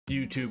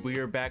YouTube, we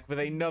are back with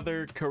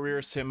another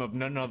career sim of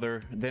none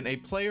other than a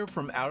player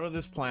from out of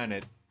this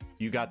planet.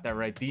 You got that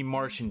right, the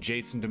Martian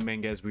Jasson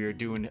Dominguez. We are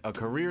doing a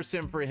career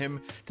sim for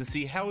him to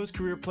see how his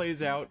career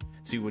plays out,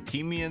 see what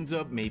team he ends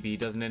up. Maybe he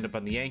doesn't end up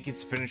on the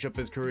Yankees to finish up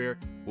his career.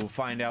 We'll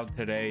find out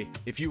today.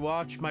 If you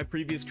watch my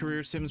previous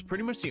career sims,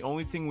 pretty much the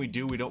only thing we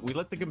do, we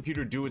let the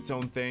computer do its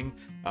own thing.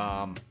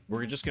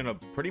 We're just gonna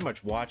pretty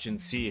much watch and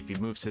see. If he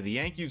moves to the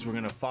Yankees, we're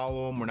gonna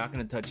follow him. We're not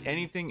gonna touch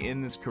anything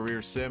in this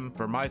career sim.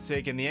 For my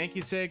sake and the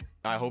Yankees' sake,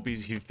 I hope he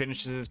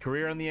finishes his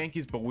career on the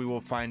Yankees, but we will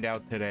find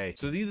out today.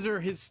 So these are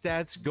his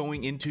stats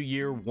going into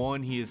year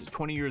one. He is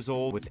 20 years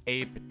old with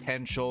A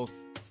potential.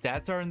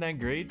 Stats aren't that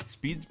great.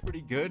 Speed's pretty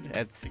good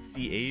at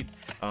 68.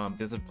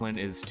 Discipline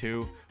is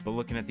 2. But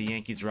looking at the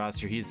Yankees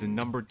roster, he is the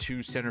number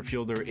 2 center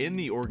fielder in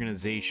the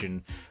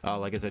organization.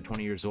 Like I said,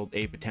 20 years old,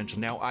 A potential.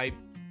 Now, I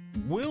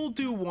will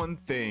do one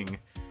thing.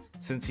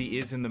 Since he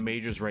is in the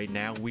majors right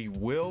now, we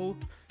will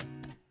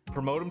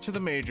promote him to the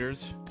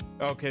majors.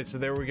 Okay, so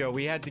there we go.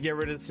 We had to get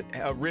rid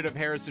of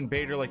Harrison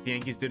Bader like the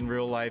Yankees did in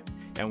real life,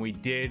 and we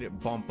did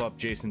bump up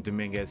Jasson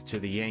Dominguez to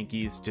the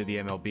Yankees, to the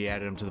MLB,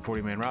 added him to the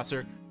 40-man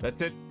roster.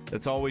 That's it.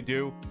 That's all we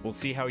do. We'll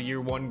see how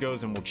year one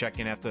goes, and we'll check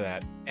in after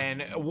that.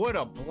 And what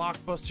a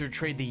blockbuster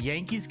trade. The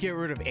Yankees get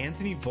rid of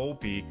Anthony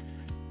Volpe,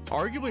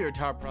 arguably our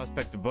top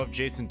prospect above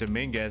Jasson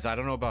Dominguez. I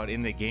don't know about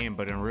in the game,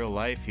 but in real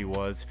life he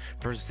was.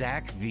 For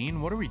Zach Veen,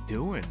 what are we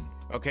doing?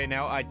 Okay,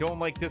 now I don't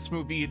like this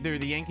move either.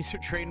 The Yankees are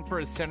trading for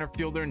a center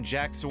fielder in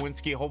Jack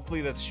Sawinski. Hopefully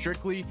that's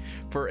strictly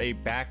for a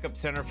backup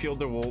center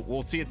fielder.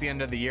 We'll see at the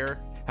end of the year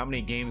how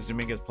many games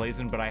Dominguez plays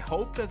in, but I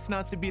hope that's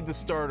not to be the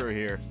starter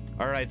here.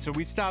 All right, so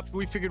we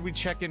figured we'd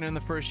check in the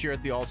first year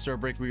at the All-Star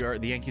break. The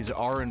Yankees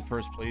are in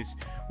first place,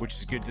 which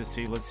is good to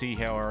see. Let's see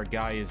how our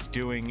guy is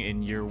doing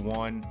in year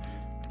one.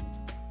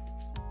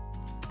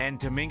 And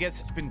Dominguez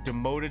has been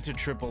demoted to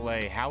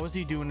AAA. How is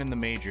he doing in the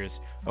majors?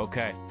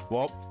 Okay,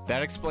 well,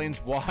 that explains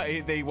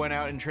why they went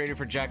out and traded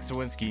for Jack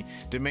Sawinski.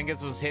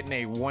 Dominguez was hitting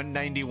a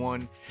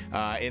 191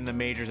 in the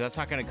majors. That's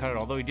not going to cut it,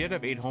 although he did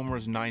have 8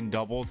 homers, 9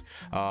 doubles,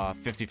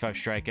 55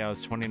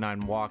 strikeouts,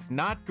 29 walks.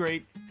 Not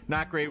great.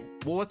 Not great.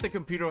 We'll let the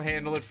computer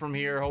handle it from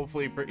here.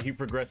 Hopefully he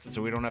progresses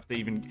so we don't have to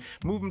even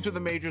move him to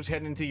the majors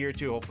heading into year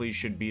 2. Hopefully he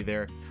should be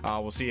there.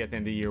 We'll see you at the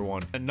end of year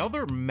 1.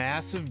 Another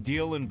massive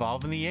deal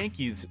involving the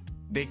Yankees.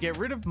 They get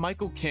rid of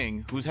Michael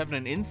King, who's having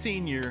an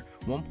insane year,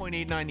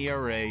 1.89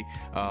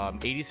 ERA,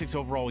 86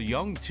 overall,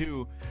 young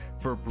too,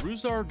 for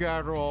Brusdar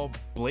Graterol,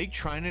 Blake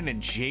Trinan,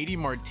 and JD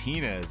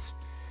Martinez.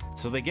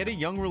 So they get a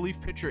young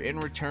relief pitcher in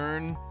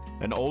return,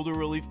 an older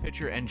relief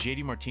pitcher, and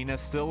JD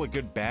Martinez, still a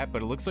good bat,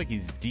 but it looks like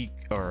he's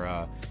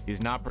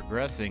he's not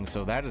progressing,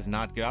 so that is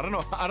not good. I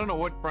don't know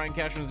what Brian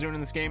Cashman is doing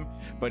in this game,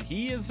 but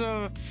he is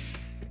I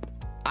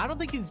don't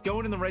think he's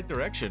going in the right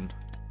direction.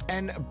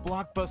 And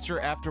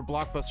blockbuster after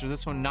blockbuster,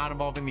 this one not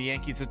involving the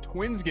Yankees. The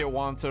Twins get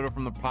Juan Soto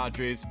from the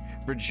Padres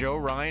for Joe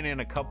Ryan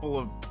and a couple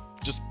of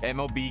just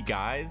MLB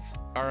guys.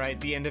 All right,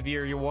 the end of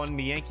year 1,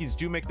 the Yankees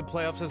do make the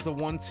playoffs as the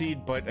 1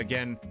 seed, but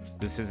again,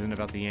 this isn't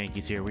about the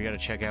Yankees here. We got to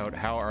check out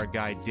how our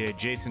guy did.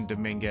 Jasson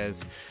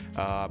Dominguez,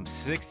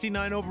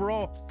 69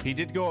 overall. He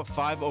did go up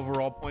 5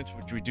 overall points,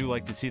 which we do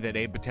like to see. That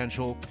A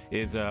potential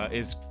is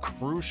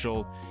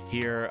crucial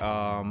here.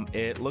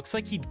 It looks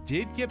like he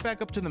did get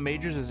back up to the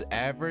majors. His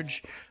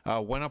average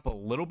went up a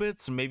little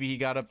bit, so maybe he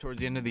got up towards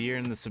the end of the year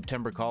in the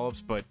September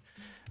call-ups, but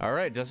all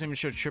right, doesn't even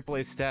show AAA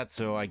stats,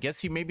 so I guess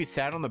he maybe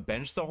sat on the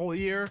bench the whole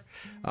year.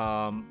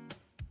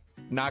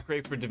 Not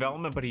great for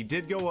development, but he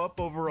did go up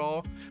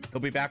overall.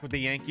 He'll be back with the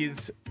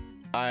Yankees.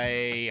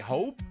 I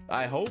hope.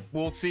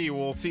 We'll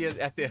see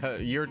at the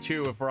year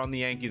 2 if we're on the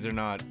Yankees or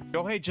not.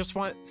 Shohei just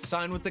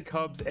signed with the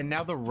Cubs, and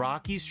now the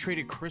Rockies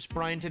traded Chris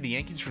Bryant to the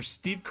Yankees for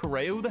Steve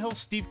Correa. Who the hell's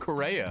Steve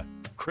Correa?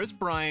 Chris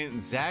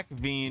Bryant, Zach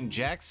Veen,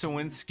 Jack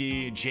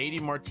Sawinski, JD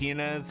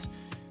Martinez.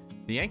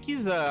 The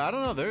Yankees, I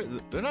don't know,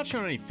 they're not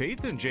showing any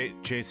faith in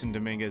Jasson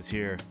Dominguez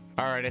here.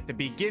 All right, at the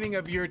beginning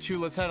of year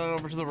 2, let's head on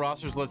over to the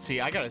rosters. Let's see.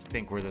 I gotta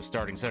think we're the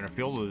starting center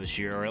fielder this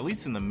year, or at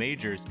least in the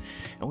majors,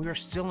 and we are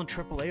still in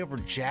AAA over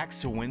Jack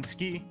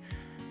Sawinski.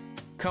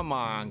 Come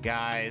on,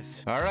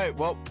 guys. All right,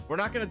 well, we're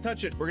not gonna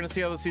touch it. We're gonna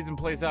see how the season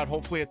plays out.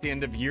 Hopefully, at the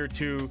end of year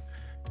 2,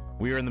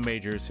 we are in the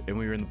majors and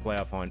we are in the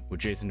playoff hunt with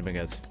Jasson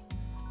Dominguez.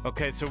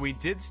 Okay, so we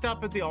did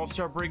stop at the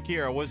All-Star break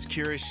here. I was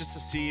curious just to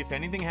see if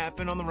anything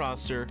happened on the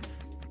roster.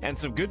 And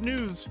some good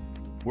news,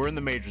 we're in the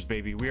majors,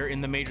 baby. We are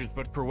in the majors,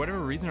 but for whatever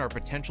reason, our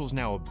potential is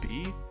now a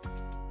B,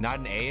 not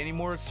an A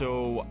anymore.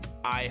 So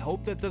I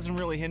hope that doesn't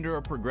really hinder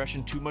our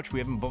progression too much. We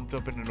haven't bumped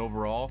up in an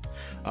overall,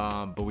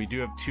 but we do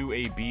have 2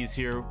 ABs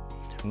here,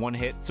 1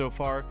 hit so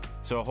far.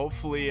 So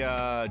hopefully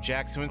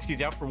Jack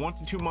Sawinski's out for 1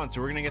 to 2 months,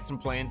 so we're gonna get some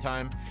playing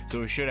time. So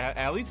we should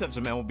at least have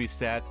some MLB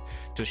stats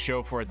to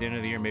show for at the end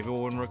of the year. Maybe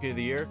we'll win Rookie of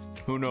the Year.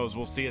 Who knows?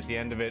 We'll see at the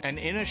end of it. And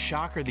in a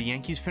shocker, the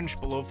Yankees finished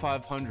below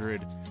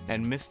 500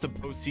 and missed the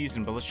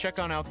postseason. But let's check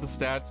on out the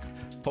stats.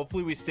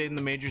 Hopefully we stayed in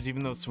the majors,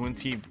 even though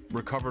Sawinski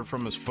recovered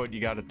from his foot, you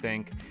got to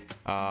think.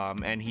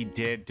 And he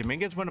did.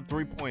 Dominguez went up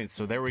 3 points,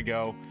 so there we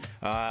go.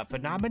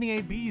 But not many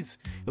ABs.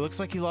 It looks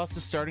like he lost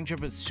his starting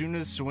job as soon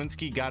as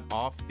Sawinski got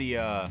off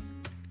the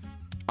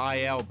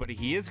IL, but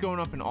he is going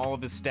up in all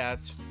of his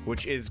stats,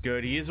 which is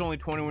good. He is only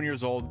 21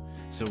 years old,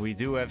 so we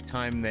do have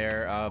time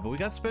there. But we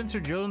got Spencer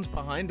Jones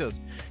behind us,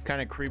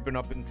 kind of creeping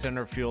up in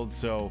center field,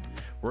 so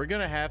we're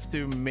gonna have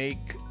to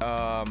make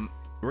a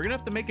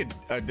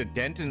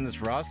dent in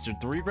this roster.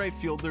 3 right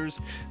fielders,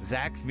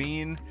 Zach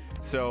Veen.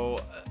 So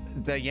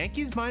the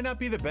Yankees might not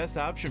be the best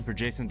option for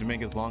Jasson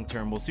Dominguez long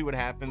term. We'll see what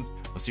happens.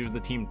 We'll see what the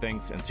team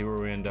thinks and see where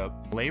we end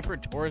up. Labor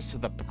Torres to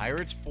the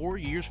Pirates, 4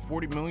 years,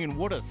 $40 million.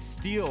 What a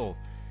steal.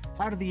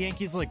 How did the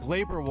Yankees like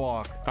Labor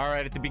walk? All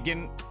right, at the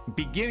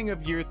beginning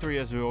of year 3,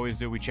 as we always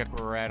do, we check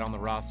where we're at on the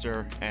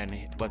roster,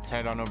 and let's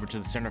head on over to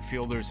the center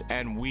fielders,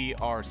 and we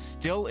are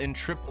still in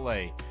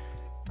AAA.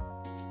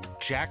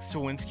 Jack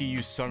Sawinski,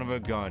 you son of a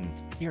gun.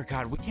 Dear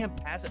God, we can't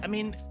pass it. I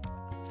mean,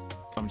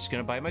 I'm just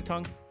gonna bite my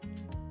tongue.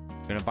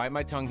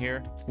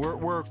 Here.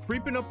 We're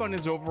creeping up on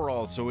his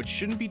overall, so it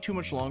shouldn't be too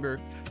much longer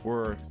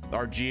where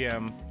our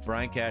GM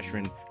Brian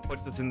Cashman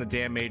puts us in the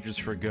damn majors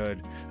for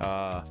good.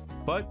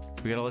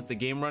 But we gotta let the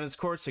game run its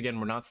course. Again,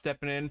 we're not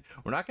stepping in.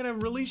 We're not gonna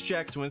release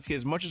Jack Sawinski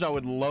as much as I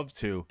would love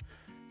to,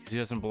 because he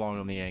doesn't belong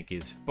on the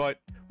Yankees.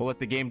 But we'll let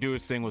the game do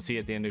its thing. We'll see you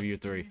at the end of year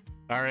 3.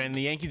 All right, and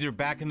the Yankees are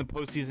back in the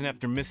postseason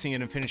after missing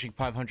it and finishing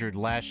 500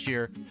 last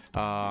year.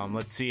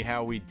 Let's see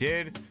how we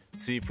did.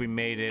 Let's see if we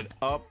made it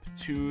up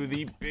to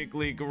the big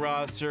league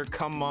roster.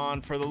 Come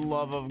on, for the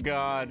love of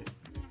God.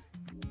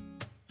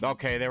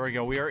 Okay, there we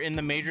go. We are in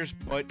the majors,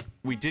 but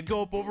we did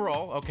go up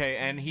overall. Okay,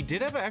 and he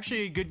did have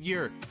actually a good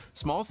year.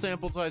 Small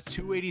sample size,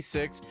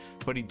 286,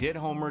 but he did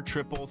homer,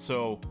 triple,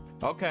 so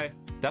okay.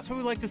 That's what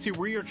we like to see.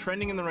 We are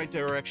trending in the right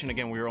direction.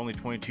 Again, we are only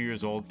 22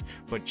 years old,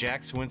 but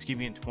Jack Sawinski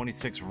being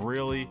 26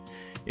 really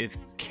is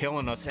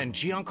killing us. And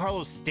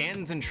Giancarlo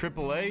Stanton's in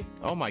AAA.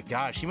 Oh my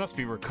gosh, he must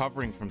be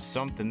recovering from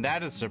something.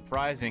 That is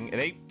surprising.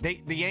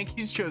 The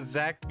Yankees chose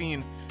Zach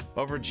Veen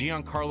over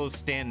Giancarlo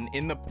Stanton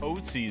in the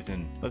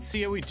postseason. Let's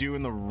see how we do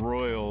in the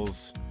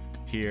Royals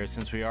here,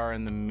 since we are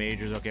in the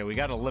majors. Okay, we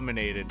got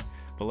eliminated.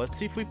 But let's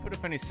see if we put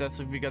up any sets,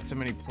 if we got some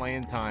any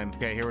playing time.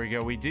 Okay, here we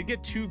go. We did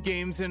get 2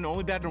 games in,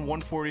 only batted in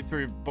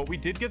 143, but we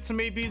did get some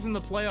ABs in the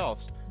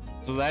playoffs.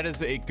 So that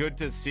is a good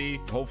to see.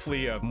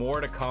 Hopefully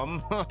more to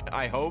come,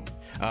 I hope.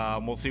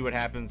 We'll see what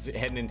happens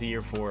heading into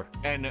year 4.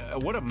 And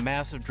what a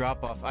massive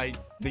drop off.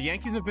 The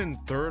Yankees have been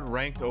 3rd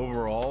ranked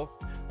overall,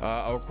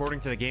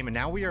 according to the game, and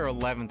now we are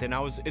 11th. And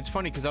it's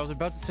funny because I was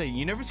about to say,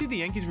 you never see the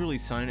Yankees really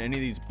sign any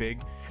of these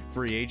big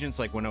free agents,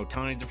 like when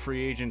Ohtani's a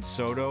free agent,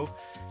 Soto,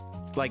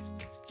 like,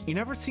 you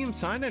never see him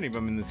sign any of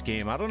them in this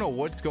game. I don't know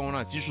what's going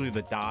on. It's usually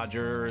the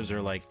Dodgers or,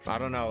 like, I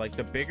don't know, like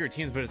the bigger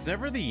teams, but it's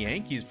never the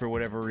Yankees for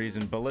whatever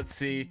reason. But let's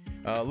see.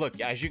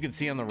 Look, as you can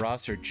see on the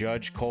roster,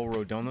 Judge, Cole,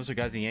 Rodon, those are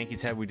guys the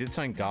Yankees had. We did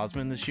sign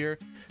Gosman this year,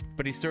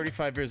 but he's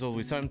 35 years old.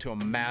 We signed him to a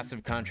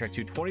massive contract,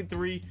 to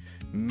 $23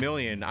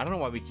 million. I don't know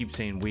why we keep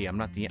saying we. I'm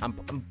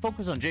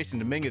focused on Jasson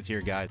Dominguez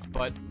here, guys.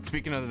 But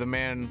speaking of the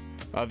man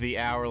of the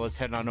hour, let's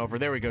head on over.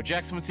 There we go.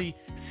 Jack Sawinski,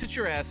 sit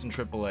your ass in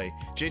AAA.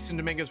 Jasson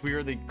Dominguez, we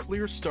are the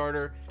clear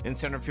starter in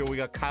center field. We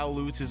got Kyle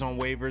Lewis is on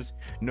waivers,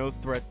 no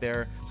threat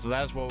there, so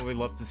that is what we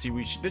love to see.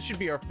 This should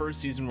be our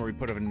first season where we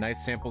put up a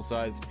nice sample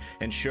size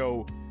and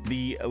show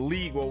the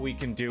league what we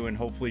can do, and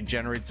hopefully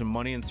generate some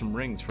money and some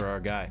rings for our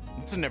guy.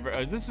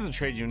 This is a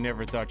trade you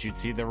never thought you'd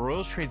see. The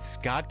Royals trade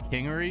Scott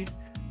Kingery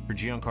for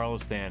Giancarlo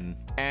Stanton.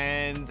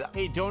 And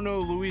I don't know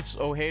Luis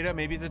Ojeda,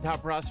 maybe he's a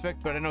top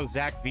prospect, but I know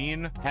Zach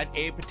Veen had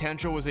a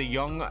potential, was a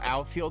young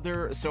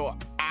outfielder, so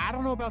I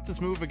don't know about this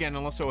move again,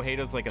 unless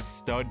Ojeda's like a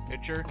stud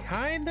pitcher.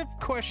 Kind of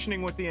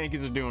questioning what the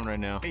Yankees are doing right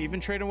now. Hey, even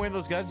trading away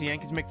those guys, the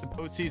Yankees make the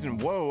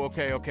postseason. Whoa,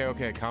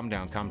 okay, calm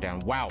down.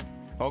 Wow.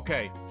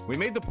 Okay, we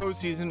made the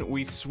postseason.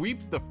 We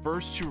sweep the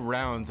first 2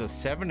 rounds, a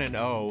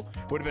 7-0.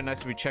 Would have been nice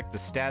if we checked the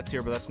stats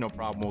here, but that's no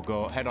problem. We'll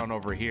go head on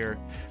over here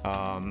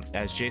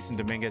as Jasson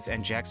Dominguez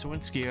and Jack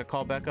Sawinski got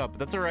called back up. But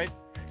that's all right.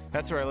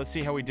 Let's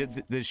see how we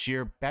did this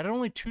year. Batted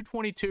only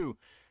 222,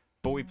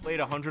 but we played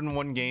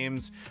 101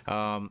 games.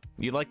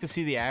 You'd like to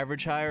see the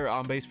average higher.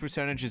 On base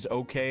percentage is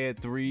okay at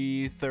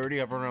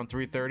 330, over around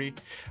 330.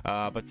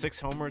 But 6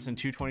 homers and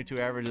 222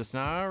 average is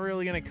not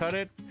really going to cut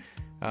it.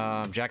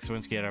 Jack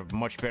Sawinski had a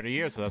much better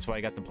year, so that's why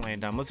I got the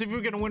playing time. Let's see if we're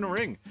going to win a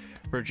ring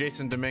for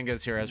Jasson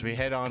Dominguez here as we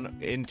head on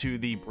into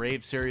the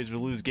Brave series. We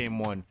lose game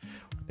 1.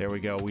 There we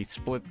go. We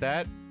split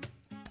that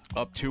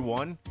up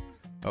 2-1.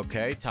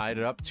 Okay, tied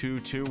it up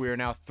 2-2. We are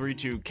now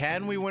 3-2.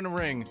 Can we win a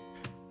ring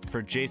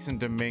for Jasson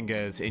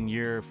Dominguez in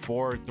year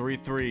 4?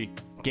 3-3.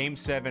 Game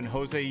 7.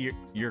 Jose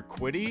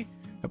Urquidy,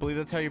 I believe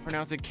that's how you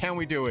pronounce it. Can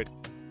we do it?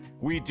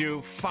 We do.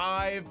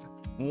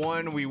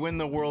 5-1. We win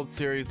the World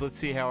Series. Let's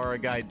see how our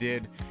guy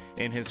did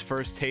in his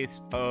first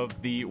taste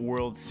of the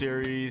World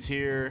Series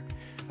here.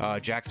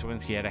 Jack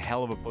Sawinski had a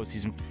hell of a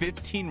postseason.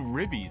 15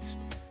 ribbies.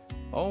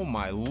 Oh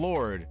my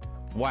lord.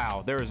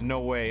 Wow, there is no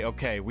way.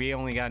 Okay, we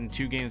only got in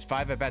 2 games,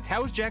 5 at-bats.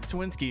 How is Jack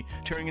Sawinski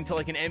turning into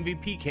like an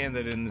MVP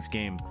candidate in this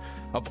game?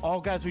 Of all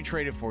guys we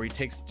traded for, he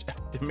takes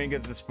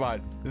Dominguez's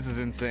spot. This is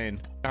insane.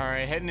 All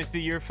right, heading into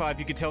the year 5,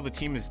 you can tell the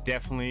team is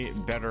definitely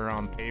better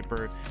on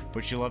paper,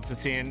 which you love to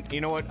see. And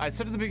you know what? I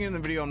said at the beginning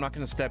of the video, I'm not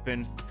going to step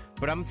in,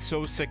 but I'm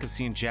so sick of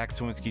seeing Jack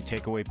Sawinski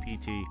take away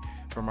PT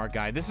from our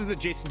guy. This is the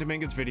Jasson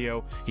Dominguez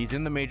video. He's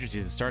in the majors.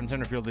 He's a starting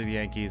center fielder of the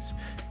Yankees.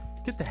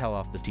 Get the hell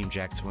off the team,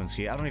 Jack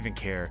Sawinski. I don't even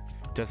care.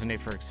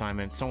 Designate for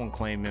assignment. Someone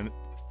claim him.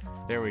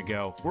 There we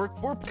go.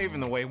 We're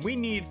paving the way. We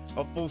need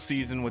a full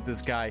season with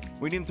this guy.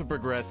 We need him to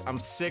progress. I'm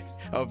sick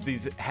of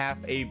these half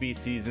AB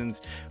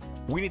seasons.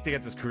 We need to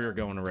get this career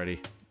going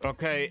already.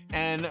 Okay,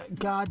 and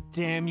god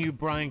damn you,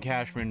 Brian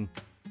Cashman.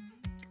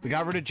 We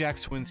got rid of Jack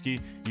Sawinski.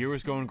 Year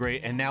was going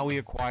great, and now we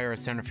acquire a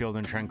center fielder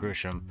in Trent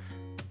Grisham.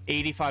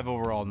 85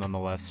 overall,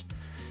 nonetheless.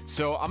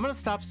 So I'm gonna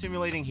stop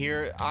simulating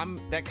here.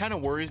 That kind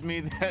of worries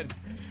me that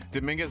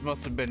Dominguez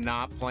must have been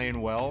not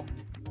playing well.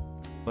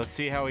 Let's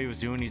see how he was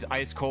doing. He's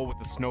ice cold with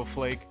the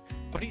snowflake.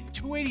 But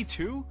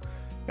 282?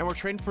 And we're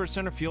trading for a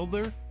center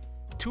fielder?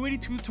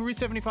 282,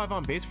 375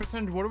 on base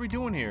percentage? What are we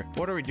doing here?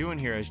 What are we doing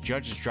here as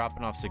Judge is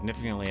dropping off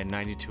significantly at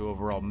 92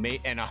 overall?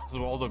 And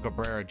Oswaldo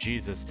Cabrera,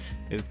 Jesus,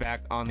 is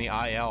back on the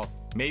IL.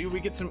 Maybe we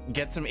get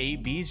some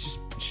ABs just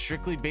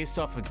strictly based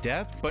off of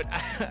depth. But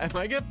am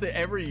I gonna have to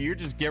every year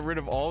just get rid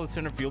of all the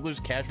center fielders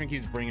Cashman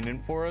keeps bringing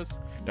in for us?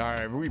 All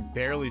right, we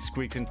barely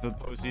squeaked into the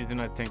postseason.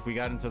 I think we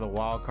got into the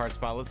wild card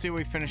spot. Let's see how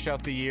we finished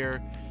out the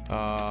year.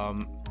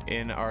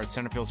 In our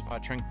center field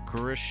spot, Trent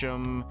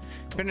Grisham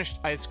finished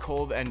ice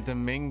cold, and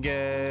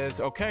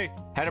Dominguez, okay,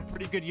 had a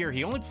pretty good year.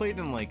 He only played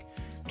in like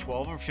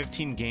 12 or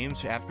 15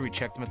 games after we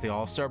checked him at the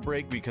All-Star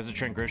break because of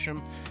Trent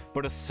Grisham,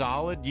 but a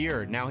solid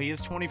year. Now he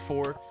is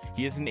 24.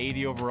 He is an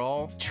 80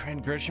 overall.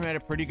 Trent Grisham had a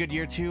pretty good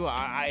year too.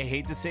 I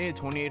hate to say it,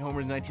 28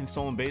 homers, 19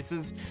 stolen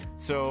bases.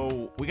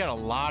 So we got a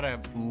lot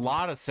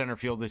of center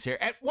fielders here.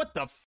 And what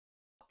the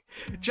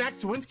Jack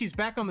Sawinski's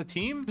back on the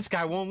team. This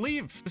guy won't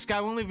leave. This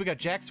guy won't leave. We got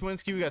Jack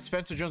Sawinski. We got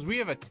Spencer Jones. We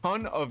have a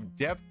ton of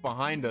depth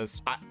behind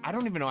us. I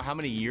don't even know how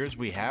many years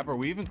we have. Are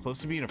we even close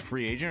to being a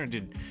free agent, or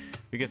did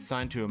we get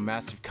signed to a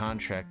massive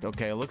contract?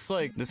 Okay, it looks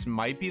like this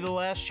might be the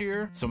last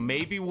year. So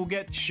maybe we'll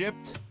get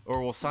shipped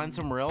or we'll sign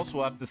somewhere else.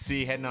 We'll have to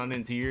see heading on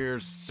into year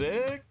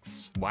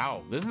 6.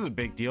 Wow, this is a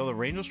big deal. The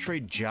Rangers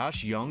trade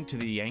Josh Young to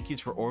the Yankees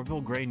for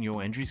Orville Gray and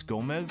Yoendrys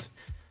Gomez.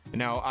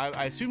 Now,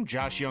 I assume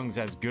Josh Young's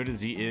as good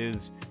as he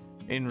is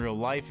in real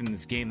life in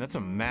this game. That's a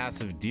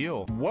massive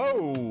deal.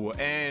 Whoa,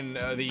 and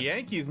the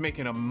Yankees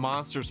making a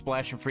monster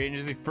splash in free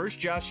agency. First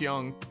Josh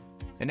Young,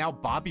 and now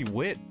Bobby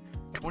Witt,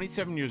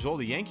 27 years old.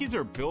 The Yankees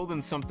are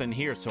building something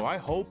here, so I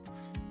hope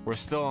we're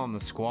still on the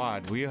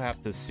squad. We have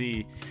to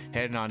see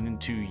heading on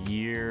into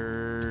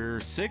year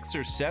 6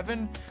 or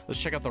 7. Let's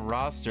check out the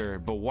roster.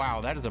 But wow,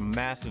 that is a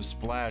massive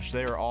splash.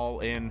 They are all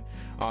in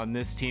on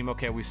this team.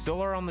 Okay, we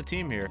still are on the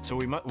team here. So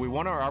we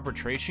won our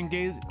arbitration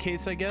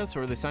case, I guess,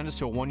 or they signed us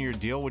to a 1-year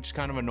deal, which is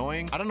kind of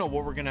annoying. I don't know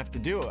what we're gonna have to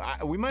do.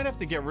 We might have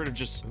to get rid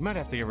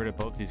of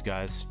both these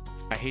guys.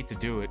 I hate to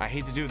do it. I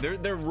hate to do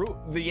it.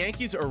 The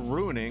Yankees are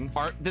ruining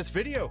this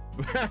video.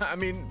 I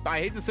mean, I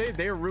hate to say it,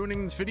 they are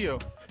ruining this video.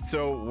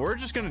 So we're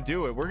just gonna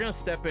do it. We're gonna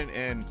step in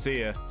and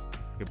see ya.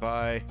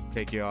 Goodbye.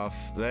 Take you off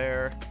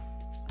there.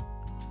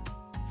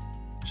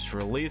 Just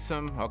release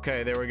him.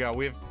 Okay, there we go.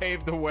 We have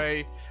paved the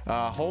way.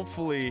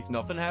 Hopefully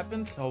nothing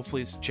happens.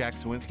 Hopefully Jack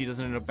Sawinski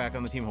doesn't end up back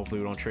on the team.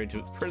 Hopefully we don't trade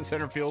for a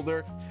center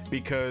fielder,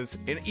 because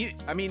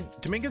I mean,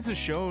 Dominguez has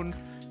shown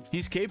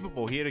he's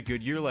capable. He had a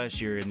good year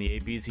last year in the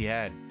ABs he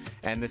had.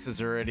 And this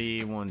is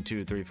already 1,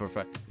 2, 3, 4,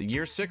 5.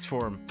 Year 6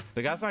 for him.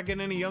 The guy's not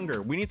getting any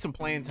younger. We need some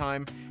playing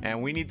time,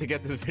 and we need to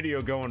get this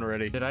video going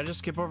already. Did I just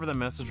skip over the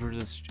message where it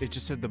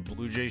just said the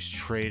Blue Jays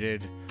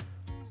traded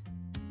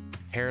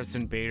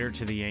Harrison Bader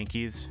to the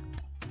Yankees?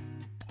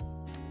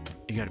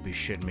 You gotta be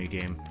shitting me,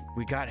 game.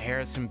 We got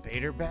Harrison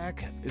Bader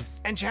back?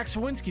 And Jack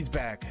Sawinski's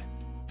back.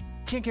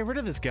 Can't get rid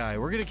of this guy.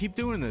 We're gonna keep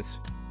doing this.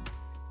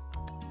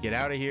 Get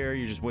out of here.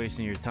 You're just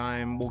wasting your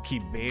time. We'll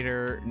keep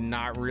Bader.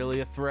 Not really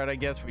a threat, I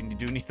guess. We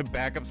do need a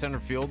backup center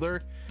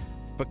fielder.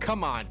 But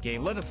come on,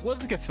 game. Let us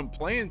get some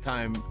playing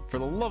time, for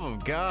the love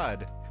of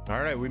God.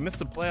 All right, we missed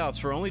the playoffs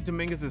for only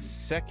Dominguez's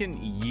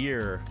 2nd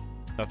year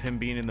of him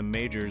being in the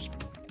majors.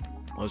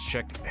 Let's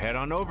head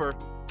on over.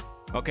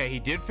 Okay, he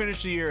did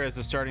finish the year as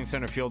a starting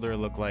center fielder, it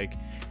looked like,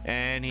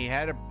 and he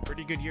had a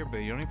pretty good year, but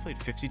he only played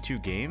 52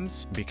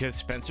 games because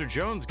Spencer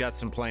Jones got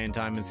some playing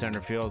time in center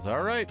field.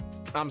 All right,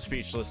 I'm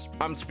speechless.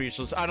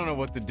 I don't know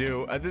what to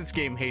do. This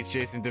game hates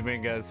Jasson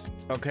Dominguez.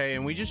 Okay,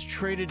 and we just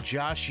traded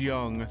Josh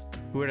Young,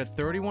 who had a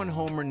 31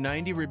 homer,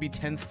 90 ribby,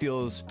 10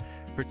 steals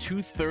for 2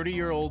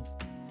 30-year-old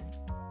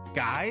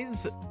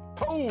guys.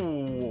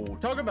 Oh,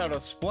 talk about a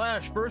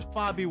splash. First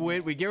Bobby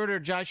Witt. We get rid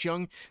of Josh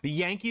Young. The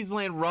Yankees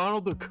land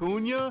Ronald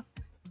Acuna.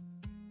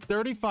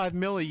 35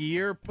 mil a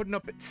year, putting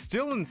up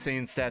still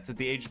insane stats at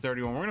the age of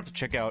 31. We're gonna have to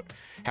check out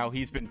how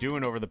he's been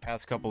doing over the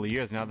past couple of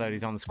years now that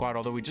he's on the squad.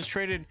 Although we just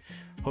traded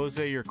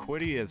Jose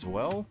Urquidy as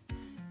well.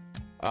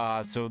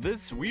 So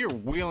we are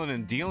wheeling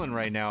and dealing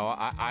right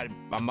now.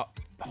 I'm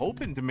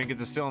hoping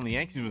Dominguez is still on the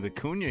Yankees with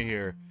Acuna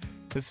here.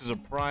 This is a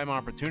prime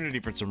opportunity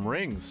for some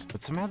rings.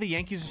 But somehow the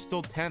Yankees are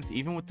still 10th,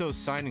 even with those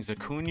signings.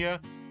 Acuna,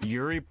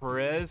 Yuri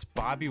Perez,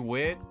 Bobby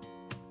Witt,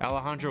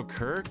 Alejandro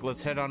Kirk.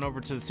 Let's head on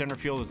over to the center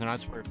fielders, and I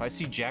swear, if I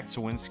see Jack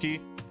Sawinski,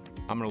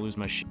 I'm gonna lose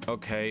my shit.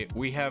 Okay,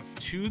 we have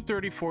two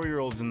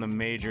 34-year-olds in the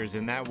majors,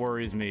 and that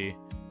worries me.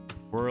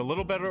 We're a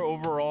little better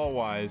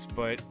overall-wise,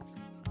 but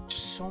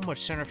just so much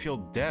center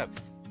field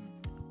depth.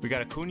 We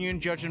got Acuna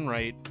and Judge and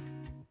right.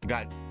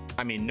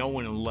 I mean, no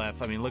one in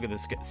left. I mean, look at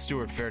this.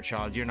 Stuart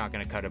Fairchild, you're not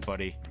going to cut it,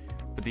 buddy.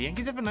 But the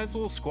Yankees have a nice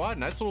little squad,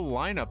 nice little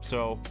lineup.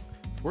 So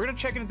we're going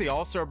to check in at the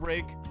All-Star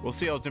break. We'll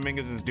see how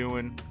Dominguez is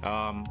doing.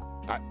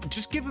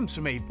 Just give him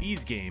some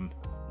ABs game.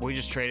 We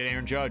just traded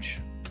Aaron Judge,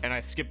 and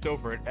I skipped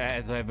over it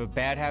as I have a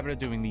bad habit of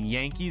doing. The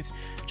Yankees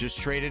just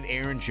traded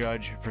Aaron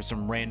Judge for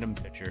some random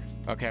pitcher.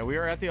 Okay, we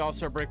are at the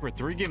All-Star break. We're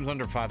 3 games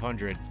under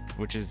 500,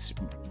 which is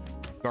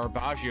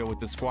garbaggio with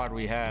the squad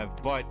we have.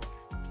 But,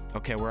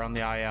 okay, we're on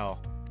the IL.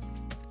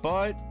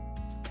 But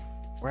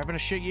we're having a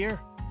shit year.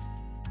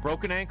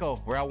 Broken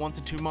ankle. We're out 1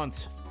 to 2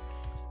 months.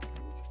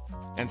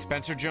 And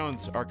Spencer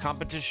Jones, our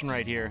competition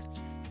right here,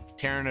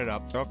 tearing it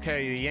up.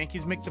 Okay, the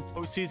Yankees make the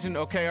postseason.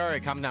 Okay, all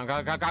right, calm down.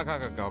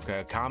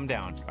 Okay, calm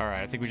down. All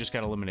right, I think we just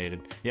got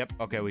eliminated. Yep,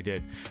 okay, we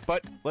did.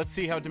 But let's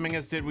see how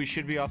Dominguez did. We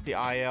should be off the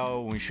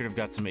IL. We should have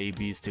got some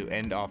ABs to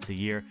end off the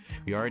year.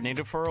 We are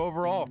native for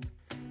overall,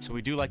 so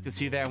we do like to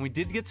see that. And we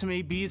did get some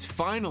ABs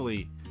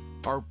finally.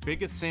 Our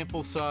biggest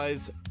sample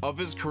size of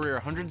his career,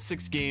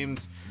 106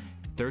 games,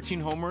 13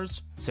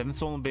 homers, 7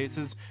 stolen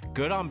bases,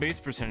 good on base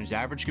percentage.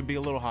 Average could be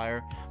a little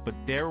higher, but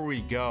there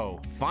we go.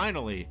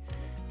 Finally.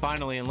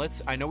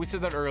 And I know we said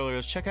that earlier.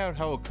 Let's check out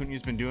how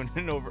Acuna's been doing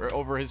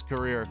over his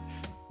career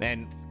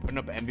and putting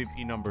up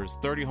MVP numbers.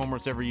 30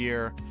 homers every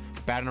year,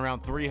 batting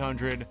around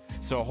 300.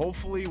 So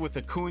hopefully with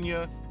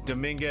Acuna,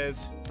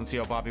 Dominguez, let's see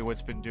how Bobby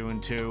Witt's been doing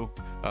too.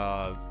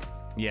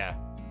 Yeah,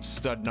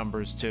 stud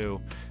numbers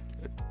too.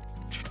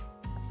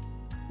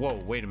 Whoa,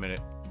 wait a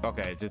minute.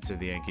 Okay, I did say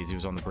the Yankees. He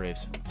was on the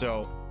Braves.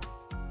 So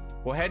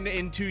we're heading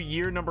into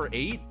year number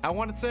 8, I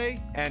want to say.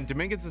 And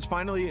Dominguez is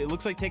finally, it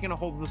looks like, taking a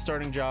hold of the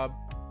starting job.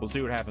 We'll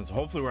see what happens.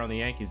 Hopefully we're on the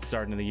Yankees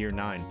starting in the year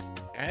 9.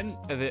 And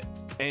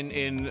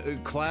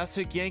in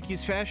classic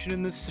Yankees fashion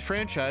in this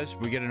franchise,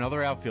 we get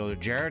another outfielder,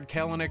 Jarred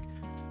Kelenic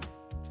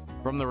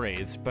from the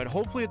Rays. But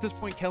hopefully at this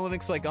point,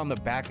 Kelenic's like on the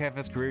back half of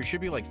his career. He should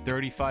be like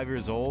 35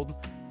 years old.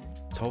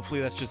 So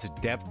hopefully that's just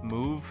a depth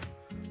move.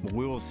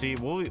 We will see.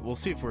 We'll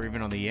see if we're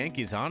even on the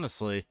Yankees,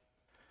 honestly.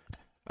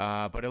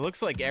 But it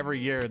looks like every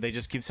year they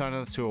just keep signing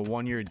us to a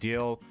 1-year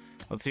deal.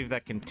 Let's see if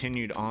that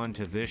continued on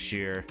to this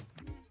year.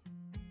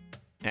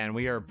 And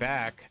we are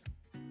back.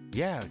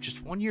 Yeah,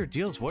 just 1-year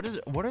deals. What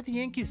are the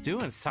Yankees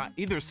doing?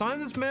 Either sign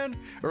this man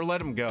or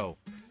let him go.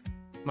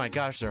 My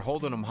gosh, they're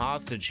holding him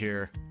hostage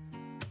here.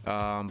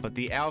 But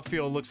the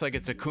outfield looks like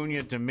it's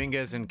Acuna,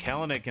 Dominguez, and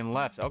Kelenic in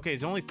left. Okay,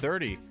 he's only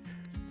 30.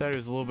 Thought he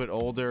was a little bit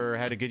older.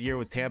 Had a good year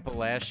with Tampa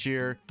last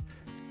year.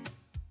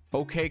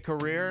 Okay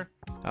career.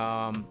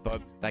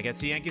 But I guess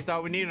the Yankees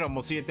thought we needed him.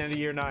 We'll see at the end of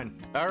year 9.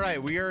 All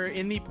right, we are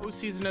in the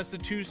postseason as the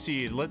 2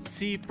 seed. Let's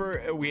see.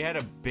 We had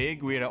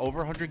over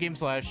 100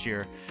 games last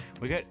year.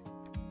 We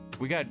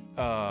got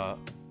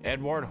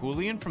Edward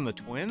Julian from the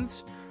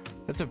Twins.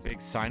 That's a big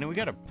signing. We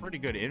got a pretty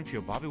good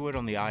infield. Bobby Witt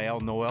on the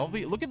IL.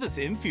 Noelvi. Look at this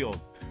infield.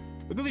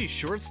 Look at these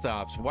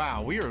shortstops.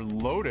 Wow, we are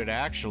loaded,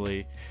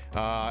 actually.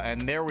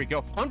 And there we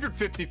go.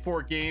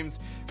 154 games.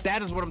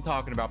 That is what I'm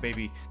talking about,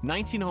 baby.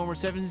 19 homers,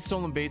 17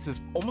 stolen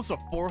bases, almost a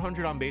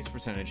 400 on base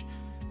percentage.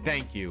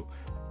 Thank you.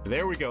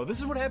 There we go. This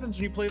is what happens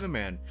when you play the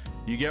man.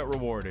 You get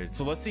rewarded.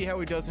 So let's see how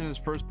he does in his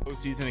first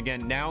postseason.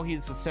 Again, now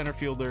he's a center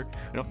fielder.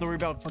 I don't have to worry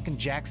about fucking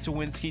Jack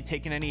Sawinski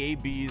taking any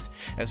ABs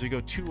as we go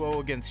 2-0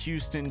 against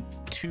Houston.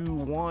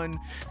 2-1,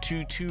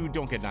 2-2.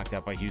 Don't get knocked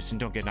out by Houston.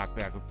 Don't get knocked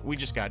back. We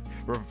just got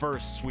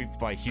reverse sweeped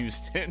by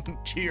Houston.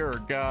 Dear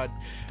God.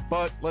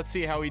 But let's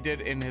see how he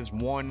did in his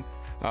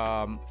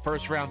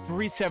first round.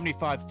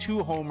 375,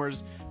 2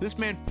 homers. This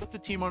man put the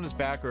team on his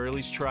back, or at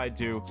least tried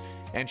to,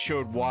 and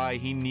showed why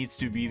he needs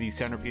to be the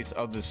centerpiece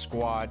of the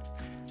squad.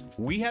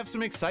 We have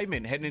some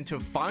excitement heading into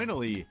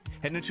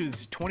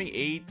his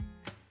 28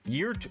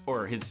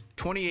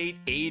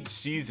 age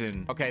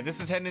season. Okay,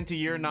 this is heading into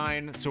year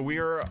 9, so we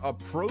are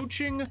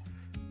approaching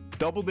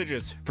double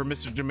digits for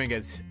Mr.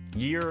 Dominguez.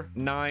 Year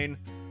 9.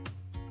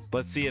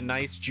 Let's see a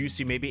nice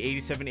juicy maybe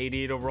 87,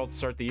 88 overall to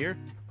start the year.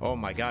 Oh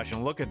my gosh,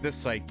 and look at this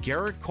site.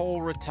 Garrett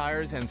Cole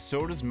retires, and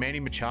so does Manny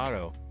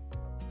Machado.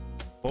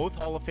 Both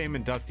Hall of Fame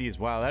inductees.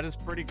 Wow, that is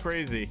pretty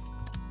crazy.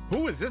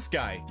 Who is this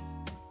guy?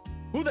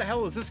 Who the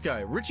hell is this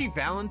guy? Richie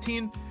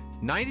Valentine,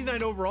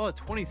 99 overall at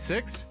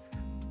 26,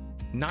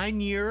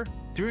 9-year,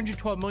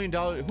 $312 million.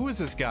 Who is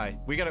this guy?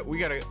 We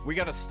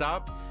gotta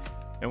stop,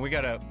 and we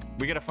gotta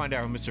find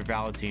out who Mr.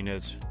 Valentine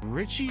is.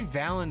 Richie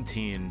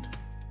Valentine,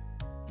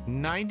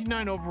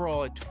 99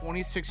 overall at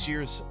 26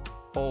 years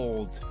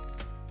old.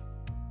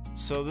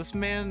 So this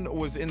man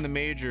was in the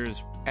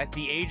majors at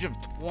the age of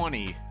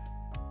 20.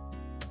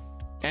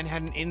 and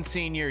had an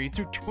insane year. He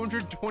threw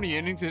 220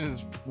 innings in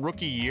his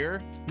rookie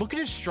year. Look at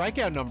his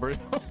strikeout number.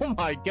 Oh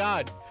my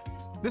God.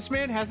 This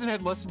man hasn't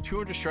had less than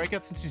 200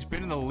 strikeouts since he's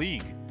been in the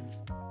league.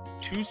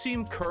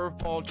 Two-seam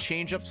curveball,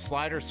 changeup,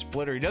 slider,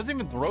 splitter. He doesn't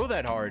even throw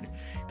that hard.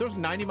 He throws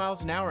 90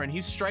 miles an hour, and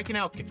he's striking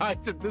out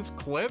guys at this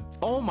clip.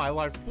 Oh my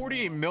Lord,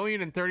 48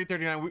 million and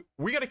 39.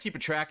 We got to keep a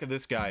track of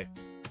this guy.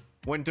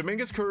 When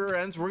Dominguez's career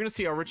ends, we're going to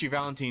see how Richie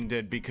Valentine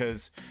did,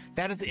 because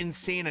that is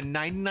insane. A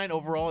 99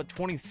 overall at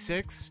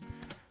 26.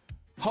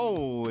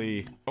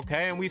 Holy.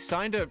 Okay, and we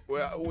signed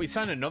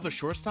another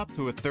shortstop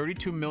to a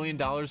 $32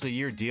 million a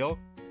year deal.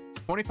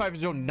 25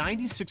 years old,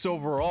 96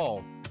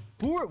 overall.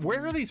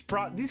 Where are these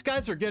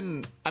guys are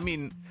getting, I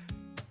mean,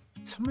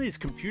 some of these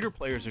computer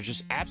players are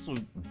just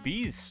absolute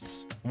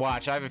beasts.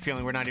 Watch, I have a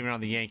feeling we're not even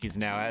on the Yankees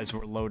now as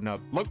we're loading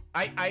up. Look,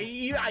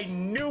 I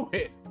knew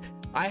it.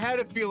 I had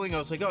a feeling. I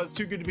was like, oh, it's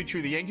too good to be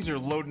true. The Yankees are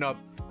loading up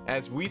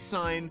as we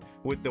sign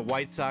with the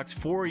White Sox,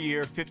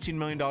 4-year, $15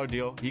 million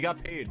deal. He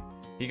got paid.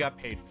 He got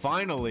paid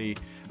finally.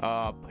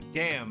 But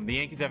damn, the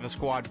Yankees have a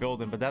squad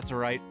building, but that's all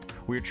right.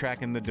 We're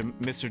tracking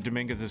Mr.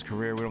 Dominguez's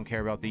career. We don't care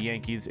about the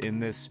Yankees in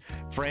this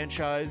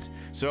franchise.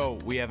 So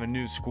we have a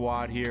new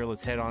squad here.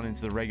 Let's head on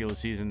into the regular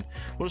season.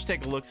 We'll just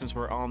take a look since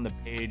we're on the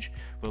page.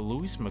 But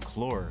Luis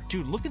McClure,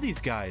 dude, look at these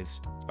guys.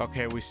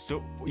 Okay,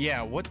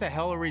 yeah, what the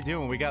hell are we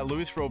doing? We got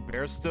Luis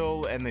Robert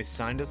still, and they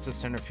signed us to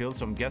center field.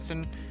 So I'm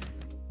guessing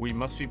we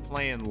must be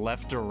playing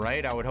left or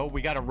right. I would hope.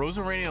 We got a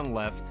Rosarani on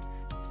left.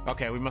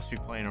 Okay, we must be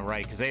playing a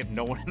right because they have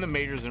no one in the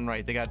majors in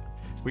right.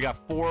 We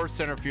got 4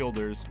 center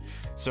fielders,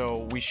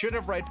 so we should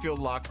have right field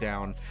locked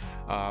down.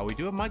 We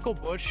do have Michael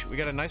Busch. We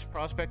got a nice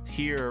prospect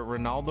here,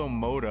 Ronaldo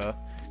Mota,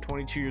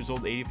 22 years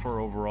old, 84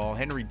 overall.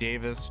 Henry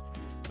Davis.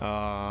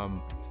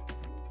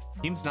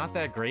 Team's not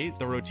that great.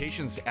 The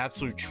rotation's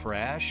absolute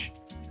trash.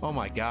 Oh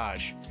my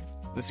gosh.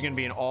 This is going to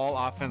be an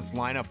all-offense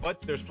lineup,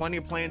 but there's plenty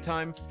of playing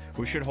time.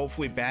 We should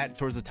hopefully bat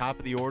towards the top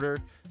of the order,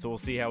 so we'll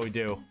see how we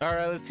do. All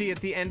right, let's see. At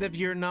the end of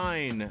year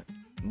 9,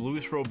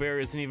 Luis Robert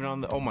isn't even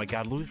on the... Oh, my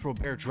God. Luis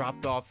Robert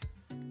dropped off...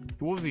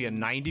 What was he, a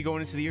 90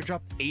 going into the year?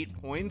 Dropped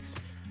 8 points.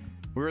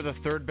 We were the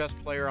 3rd best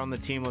player on the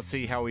team. Let's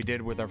see how we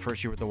did with our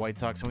first year with the White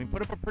Sox, and we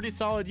put up a pretty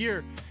solid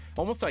year.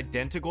 Almost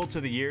identical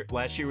to the year...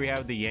 Last year, we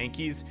had the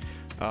Yankees.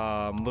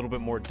 A little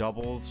bit more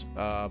doubles,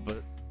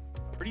 but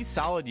pretty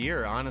solid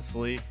year,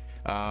 honestly.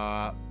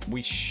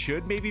 We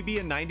should maybe be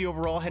a 90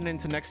 overall heading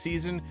into next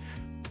season.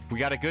 We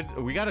got a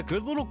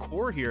good little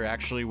core here,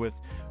 actually, with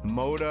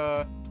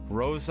Mota,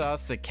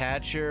 Rosas, the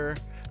catcher,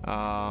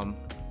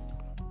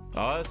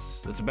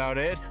 us. That's about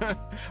it.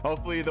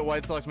 Hopefully the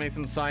White Sox make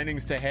some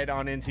signings to head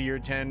on into year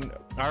 10.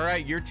 All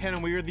right, year 10,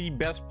 and we are the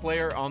best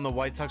player on the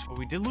White Sox, but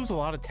we did lose a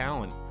lot of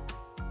talent.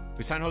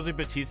 We signed Jose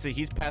Bautista.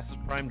 He's past his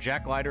prime.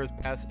 Jack Leiter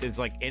is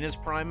like in his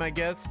prime, I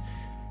guess.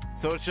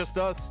 So it's just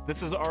us.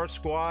 This is our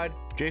squad.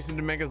 Jasson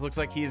Dominguez looks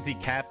like he is the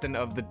captain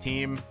of the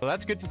team. So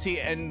that's good to see.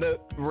 And the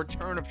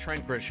return of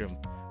Trent Grisham.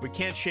 We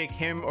can't shake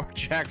him or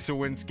Jack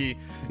Sawinski.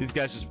 These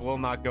guys just will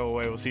not go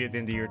away. We'll see you at the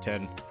end of year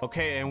 10.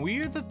 Okay, and we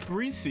are the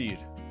 3 seed.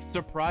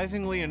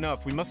 Surprisingly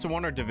enough, we must have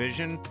won our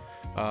division.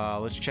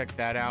 Let's check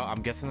that out.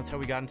 I'm guessing that's how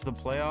we got into the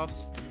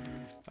playoffs.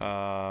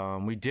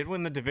 We did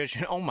win the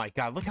division. Oh my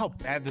God, look how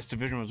bad this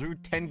division was. We were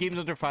 10 games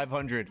under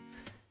 500,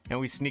 and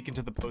we sneak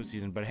into the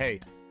postseason. But hey,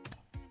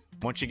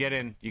 once you get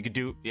in, you could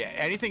do... Yeah,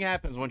 anything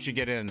happens once you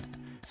get in.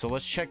 So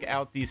let's check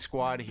out the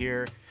squad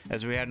here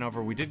as we head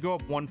over. We did go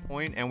up 1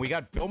 point, and we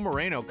got Bill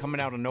Moreno coming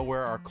out of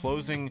nowhere, our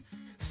closing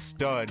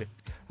stud.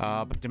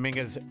 But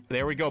Dominguez,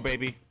 there we go,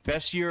 baby.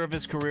 Best year of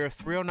his career,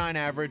 309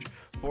 average,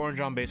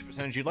 400 on base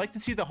percentage. You'd like to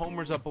see the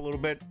homers up a little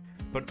bit,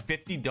 but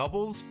 50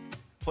 doubles,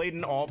 played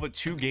in all but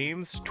 2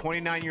 games,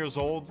 29 years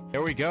old.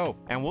 There we go.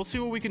 And we'll see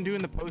what we can do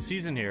in the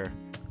postseason here.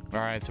 All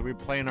right, so we're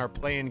playing our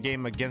play-in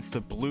game against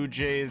the Blue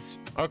Jays.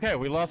 Okay,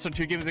 we lost our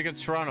 2 games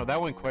against Toronto.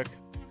 That went quick.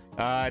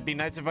 It'd be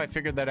nice if I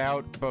figured that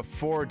out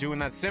before doing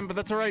that sim, but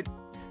that's all right.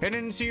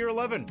 Heading into year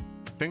 11.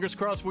 Fingers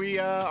crossed we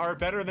are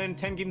better than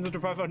 10 games under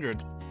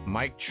 500.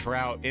 Mike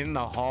Trout in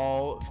the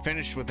Hall,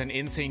 finished with an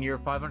insane year,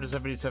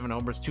 577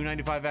 homers,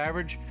 295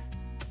 average.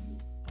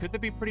 Could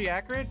that be pretty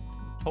accurate?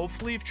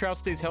 Hopefully, if Trout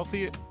stays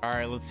healthy. All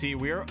right, let's see.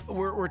 We're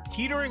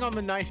teetering on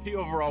the 90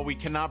 overall. We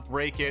cannot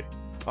break it.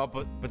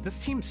 But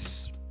this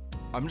team's...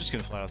 I'm just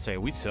gonna flat out say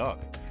we suck.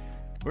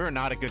 We're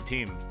not a good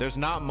team. There's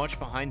not much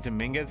behind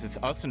Dominguez. It's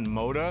us and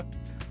Mota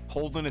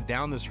holding it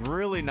down. There's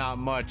really not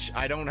much.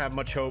 I don't have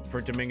much hope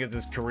for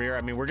Dominguez's career.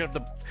 I mean, we're gonna have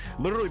to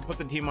literally put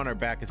the team on our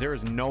back because there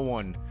is no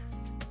one,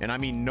 and I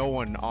mean no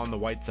one, on the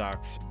White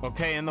Sox.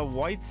 Okay, and the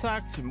White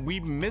Sox,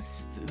 we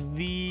missed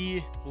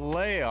the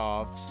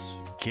playoffs.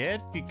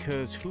 forget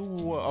because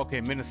okay,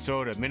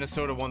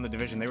 Minnesota won the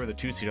division. They were the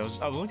 2 seed. I was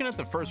looking at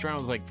the first round.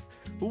 I was like,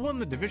 who won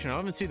the division? I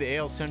don't even see the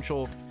AL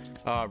Central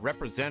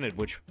represented,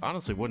 which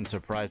honestly wouldn't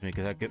surprise me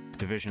because that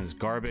division is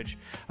garbage.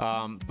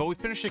 But we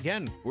finished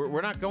again.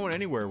 We're not going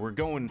anywhere. We're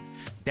going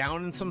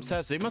down in some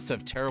sets. They must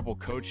have terrible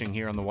coaching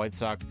here on the White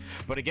Sox.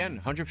 But again,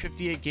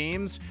 158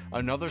 games,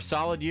 another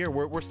solid year.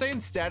 We're staying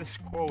status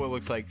quo, it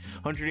looks like.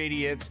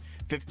 180 hits,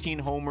 15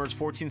 homers,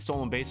 14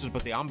 stolen bases,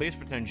 but the on-base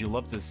percentage you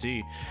love to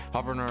see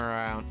hovering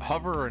around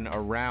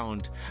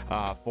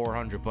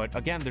 400. But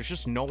again, there's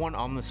just no one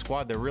on the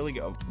squad. They're really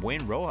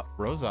Wayne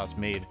Rosas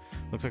made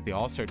looks like the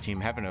all-star team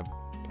having a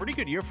pretty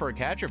good year for a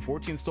catcher.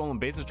 14 stolen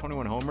bases,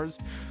 21 homers,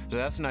 so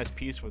that's a nice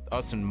piece with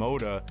us and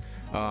Moda.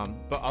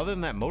 But other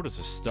than that, Moda's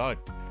a stud.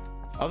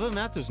 Other than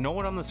that, there's no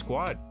one on the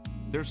squad.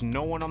 There's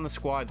no one on the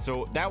squad.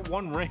 So that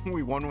one ring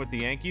we won with the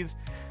Yankees,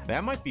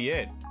 that might be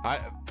it.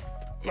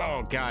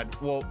 Oh god.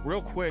 Well,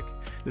 real quick,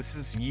 I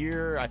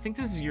think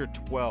this is year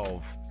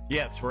 12.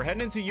 Yes, we're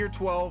heading into year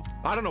 12.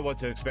 I don't know what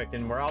to expect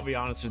anymore. I'll be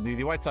honest with you.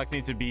 The White Sox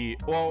need to be,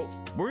 well,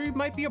 we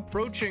might be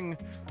approaching,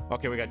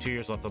 okay, we got 2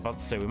 years left. I'm about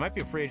to say we might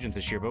be a free agent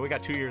this year, but we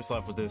got 2 years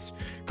left with this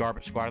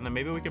garbage squad, and then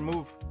maybe we can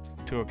move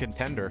to a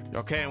contender.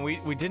 Okay, and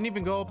we didn't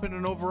even go up in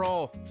an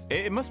overall.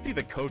 It must be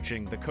the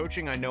coaching. The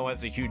coaching I know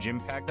has a huge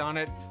impact on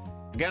it.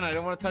 Again, I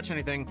don't want to touch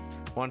anything.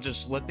 I want to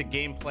just let the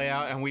game play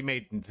out, and we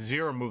made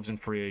 0 moves in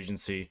free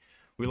agency.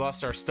 We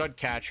lost our stud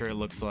catcher, it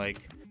looks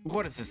like.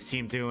 What is this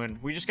team doing?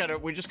 We just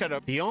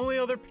gotta. The only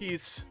other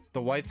piece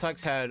the White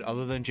Sox had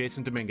other than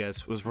Jasson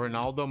Dominguez was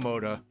Ronaldo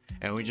Moda,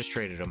 and we just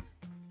traded him.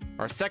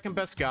 Our second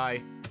best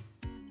guy.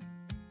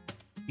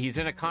 He's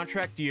in a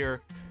contract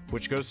year,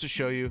 which goes to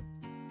show you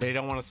they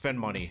don't want to spend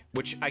money,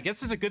 which I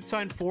guess is a good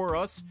sign for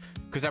us,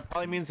 because that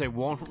probably means they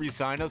won't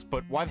re-sign us.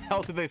 But why the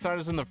hell did they sign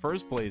us in the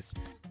first place?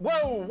 Whoa,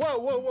 whoa,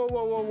 whoa, whoa,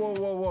 whoa, whoa, whoa,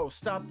 whoa, whoa.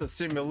 Stop the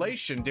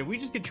simulation. Did we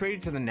just get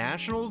traded to the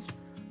Nationals?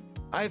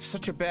 I have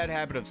such a bad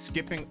habit of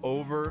skipping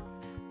over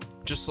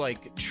just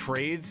like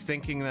trades,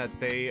 thinking that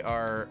they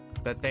are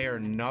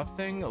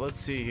nothing. Let's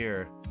see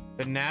here.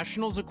 The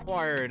Nationals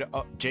acquired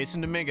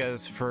Jasson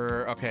Dominguez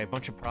for, okay, a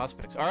bunch of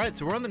prospects. All right,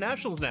 so we're on the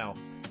Nationals now.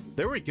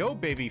 There we go,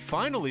 baby.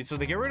 Finally. So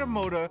they get rid of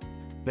Moda.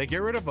 They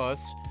get rid of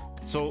us.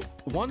 So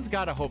one's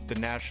got to hope the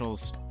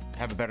Nationals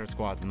have a better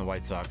squad than the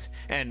White Sox.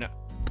 And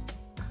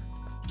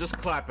just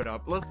clap it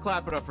up. Let's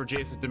clap it up for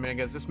Jasson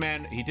Dominguez. This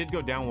man, he did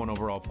go down 1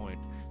 overall point,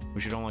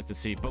 which you don't like to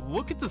see. But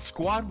look at the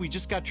squad we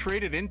just got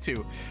traded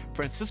into.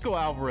 Francisco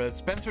Alvarez,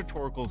 Spencer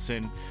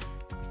Torkelson.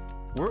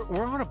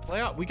 We're on a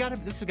playoff.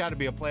 This has got to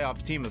be a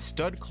playoff team. A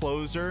stud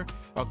closer,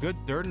 a good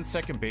third and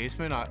second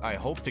baseman. I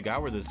hope to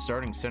God we're the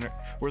starting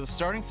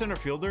center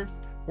fielder.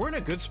 We're in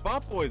a good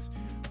spot, boys.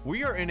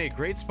 We are in a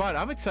great spot.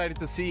 I'm excited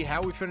to see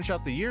how we finish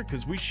out the year,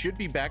 because we should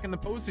be back in the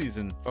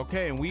postseason.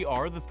 Okay, and we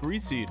are the 3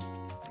 seed.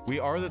 We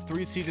are the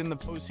 3 seed in the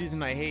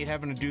postseason. I hate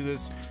having to do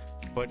this,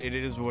 but it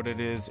is what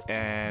it is.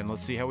 And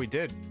let's see how we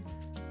did.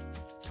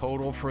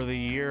 Total for the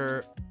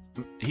year,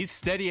 he's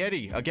steady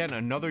Eddie. Again,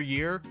 another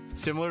year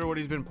similar to what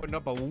he's been putting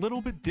up, a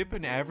little bit dip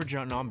in average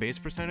on base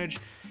percentage,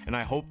 and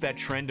I hope that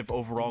trend of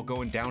overall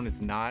going down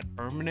is not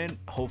permanent.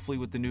 Hopefully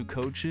with the new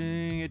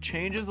coaching it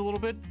changes a little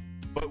bit,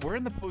 but we're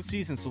in the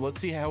postseason, so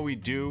let's see how we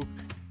do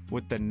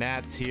with the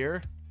Nats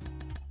here.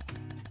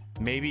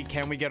 Maybe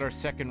can we get our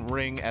second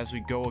ring as we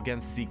go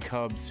against the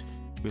Cubs?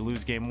 We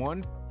lose game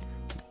 1.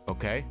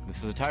 Okay,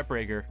 this is a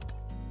tiebreaker.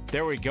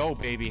 There we go,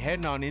 baby.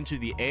 Heading on into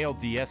the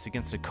ALDS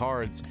against the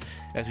Cards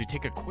as we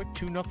take a quick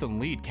 2-0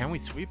 lead. Can we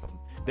sweep them?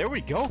 There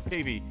we go,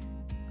 baby.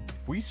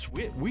 We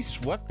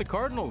swept the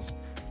Cardinals.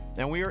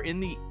 And we are in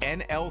the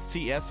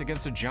NLCS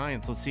against the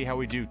Giants. Let's see how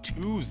we do.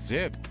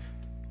 2-zip.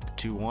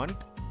 2-1.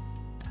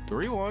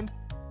 3-1.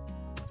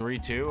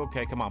 3-2.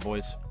 Okay, come on,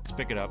 boys. Let's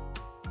pick it up.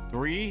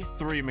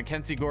 3-3.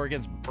 Mackenzie Gore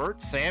against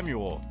Bert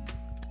Samuel.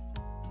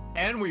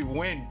 And we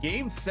win.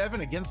 Game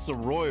 7 against the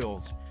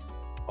Royals.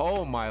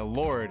 Oh, my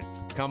Lord.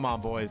 Come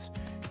on, boys.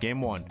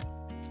 Game 1.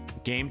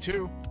 Game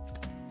 2.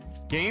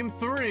 Game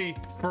 3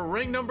 for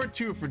ring number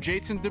 2 for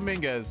Jasson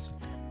Dominguez.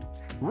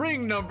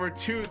 Ring number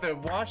 2, the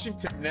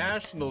Washington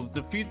Nationals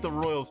defeat the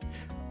Royals.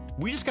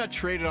 We just got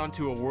traded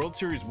onto a World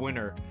Series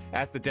winner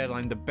at the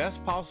deadline. The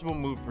best possible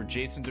move for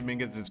Jasson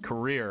Dominguez's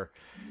career.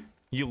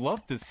 You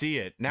love to see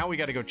it. Now we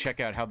got to go check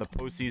out how the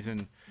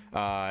postseason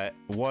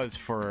was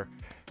for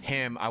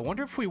him. I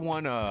wonder if we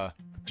won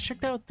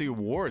check out the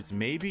awards,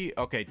 maybe.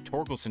 Okay,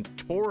 Torkelson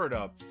tore it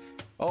up.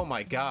 Oh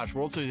my gosh,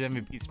 World Series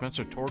MVP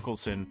Spencer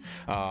Torkelson,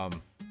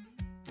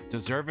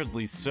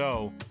 deservedly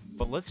so.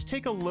 But let's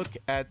take a look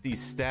at these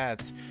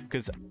stats,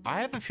 because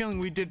I have a feeling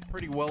we did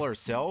pretty well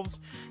ourselves.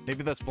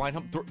 Maybe that's blind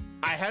hump.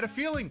 I had a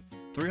feeling.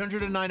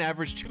 309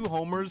 average, 2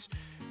 homers.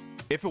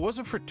 If it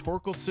wasn't for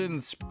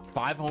Torkelson's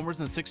 5 homers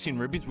and 16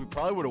 ribbies, we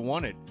probably would have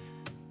won it.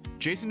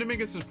 Jasson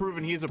Dominguez has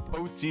proven he is a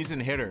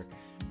postseason hitter.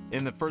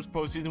 In the first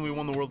postseason, we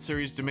won the World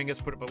Series. Dominguez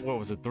put up, what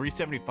was it,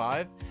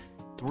 375?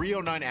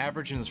 309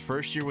 average in his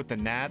first year with the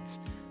Nats.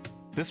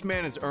 This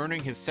man is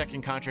earning his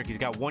second contract. He's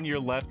got 1 year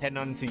left, heading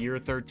on into year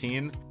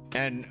 13.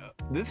 And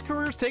this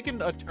career's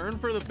taken a turn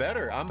for the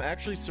better. I'm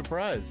actually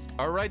surprised.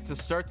 All right, to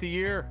start the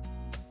year,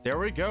 there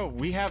we go.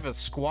 We have a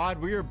squad.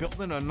 We are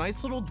building a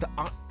nice little...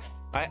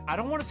 I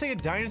don't want to say a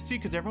dynasty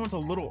because everyone's a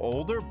little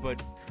older,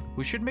 but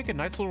we should make a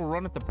nice little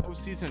run at the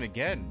postseason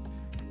again.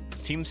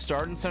 Team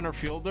starting center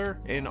fielder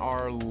in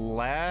our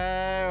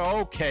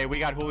okay, we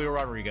got Julio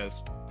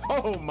Rodriguez.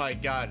 Oh my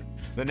god.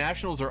 The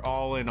Nationals are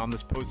all in on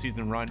this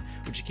postseason run,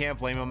 which you can't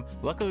blame them.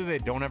 Luckily, they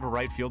don't have a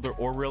right fielder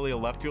or really a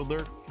left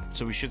fielder,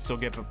 so we should still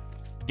get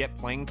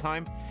playing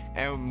time.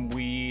 And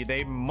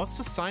they must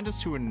have signed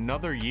us to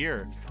another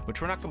year,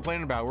 which we're not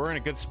complaining about. We're in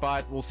a good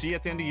spot. We'll see you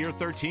at the end of year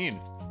 13.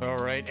 All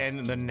right,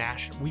 and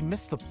the we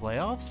missed the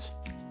playoffs?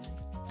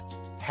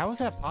 How is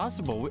that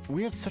possible?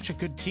 We have such a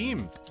good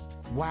team.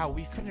 Wow,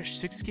 we finished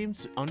 6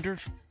 games under.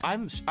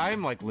 I'm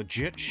like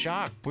legit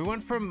shocked. We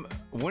went from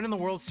winning the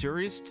World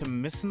Series to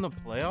missing the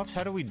playoffs.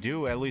 How do we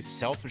do? At least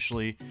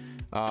selfishly.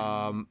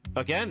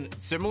 Again,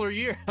 similar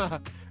year.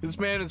 This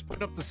man is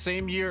putting up the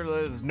same year.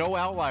 There's no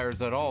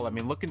outliers at all. I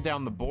mean, looking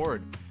down the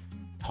board,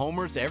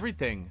 homers,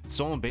 everything.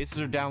 Stolen bases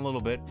are down a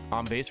little bit.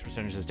 On base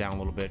percentage is down a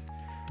little bit,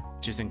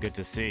 which isn't good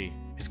to see.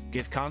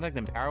 His contact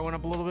and power went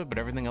up a little bit, but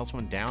everything else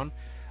went down.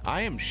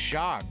 I am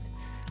shocked.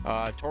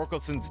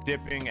 Torkelson's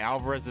dipping,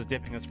 Alvarez is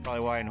dipping. That's probably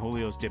why, and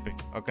Julio's dipping.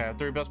 Okay, our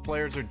 3 best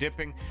players are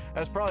dipping.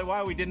 That's probably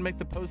why we didn't make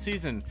the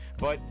postseason.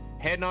 But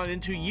heading on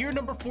into year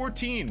number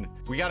 14,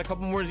 we got a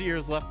couple more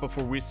years left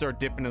before we start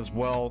dipping as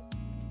well.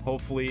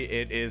 Hopefully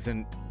it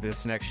isn't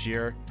this next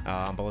year,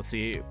 but let's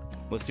see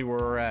where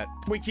we're at.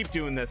 We keep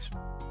doing this.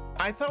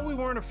 I thought we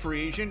weren't a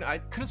free agent. I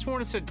could have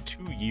sworn it said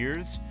 2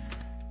 years.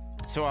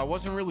 So I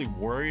wasn't really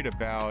worried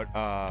about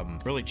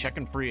really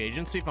checking free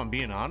agency, if I'm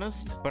being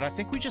honest. But I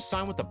think we just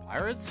signed with the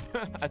Pirates.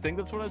 I think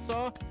that's what I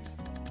saw.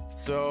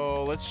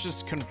 So let's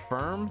just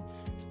confirm.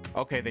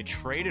 Okay, they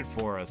traded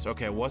for us.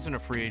 Okay, it wasn't a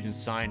free agent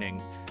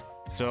signing.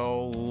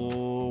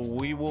 So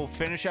we will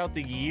finish out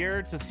the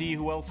year to see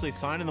who else they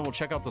sign, and then we'll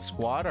check out the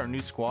squad, our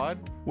new squad,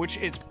 which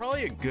it's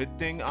probably a good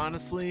thing,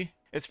 honestly.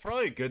 It's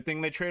probably a good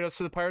thing they trade us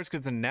to the Pirates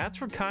because the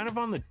Nats were kind of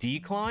on the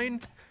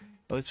decline.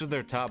 At least with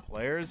their top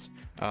players,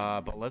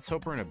 but let's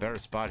hope we're in a better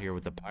spot here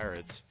with the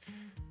Pirates.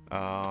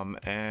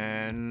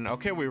 And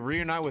okay, we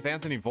reunite with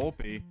Anthony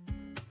Volpe.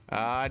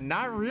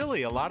 Not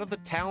really. A lot of the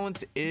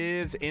talent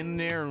is in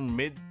their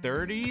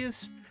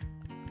mid-30s.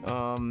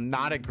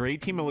 Not a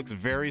great team. It looks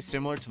very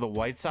similar to the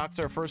White Sox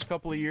our first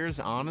couple of years,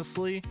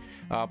 honestly.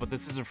 But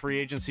this is a free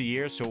agency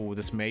year, so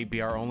this may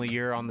be our only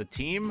year on the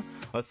team.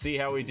 Let's see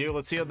how we do.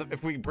 Let's see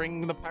if we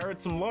bring the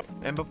Pirates some luck.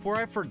 And before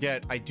I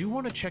forget, I do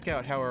want to check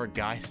out how our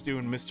guy's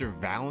doing. Mr.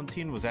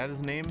 Valentine, was that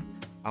his name?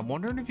 I'm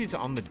wondering if he's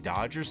on the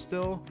Dodgers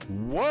still.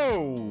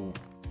 Whoa!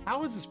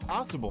 How is this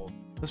possible?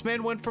 This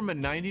man went from a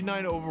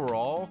 99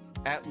 overall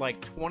at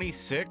like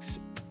 26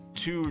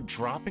 to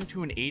dropping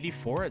to an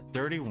 84 at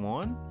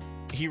 31?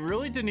 He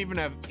really didn't even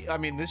have, I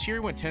mean, this year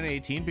he went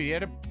 10-18, but he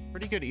had a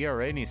pretty good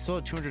ERA and he's still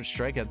at 200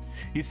 strikeouts.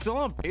 He's still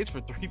on pace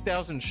for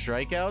 3,000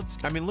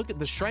 strikeouts. I mean, look at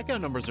the strikeout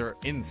numbers are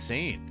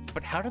insane.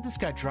 But how did this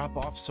guy drop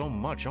off so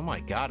much? Oh my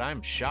God,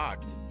 I'm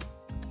shocked.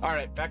 All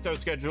right, back to our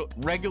schedule.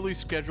 Regularly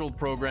scheduled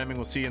programming.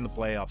 We'll see you in the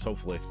playoffs,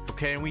 hopefully.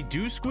 Okay, and we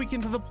do squeak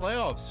into the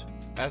playoffs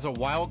as a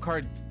wild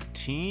card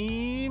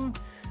team.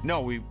 No,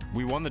 we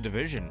won the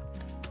division.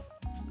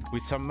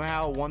 We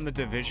somehow won the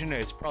division.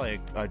 It's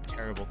probably a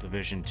terrible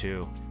division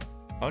too.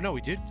 Oh no,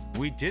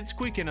 we did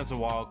squeak in as a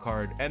wild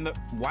card, and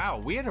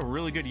wow, we had a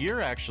really good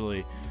year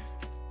actually.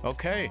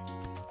 Okay,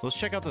 let's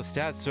check out the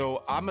stats.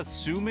 So I'm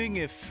assuming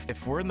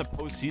if we're in the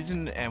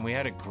postseason and we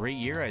had a great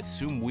year, I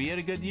assume we had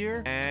a good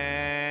year,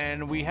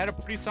 and we had a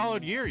pretty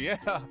solid year.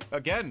 Yeah,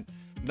 again,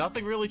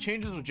 nothing really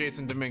changes with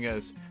Jasson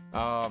Dominguez.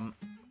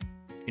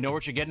 You know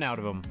what you're getting out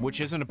of him, which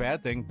isn't a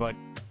bad thing, but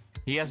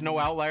he has no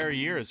outlier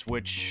years,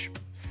 which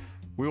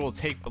we will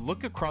take. But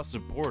look across the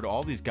board,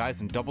 all these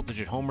guys in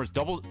double-digit homers,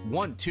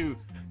 1, 2,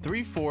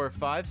 3, 4,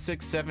 5,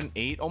 6, 7,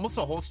 8. Almost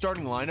the whole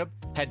starting lineup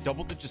had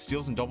double-digit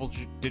steals and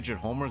double-digit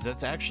homers.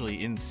 That's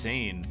actually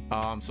insane.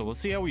 So let's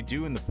see how we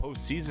do in the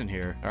postseason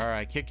here. All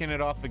right, kicking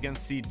it off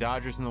against the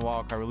Dodgers in the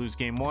wild card. We lose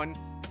game 1.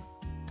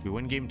 We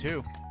win game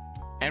 2.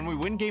 And we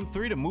win game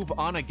 3 to move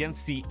on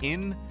against the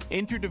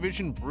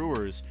interdivision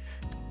Brewers.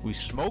 We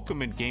smoke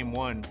them in game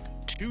 1.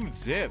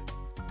 2-zip.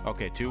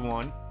 Okay,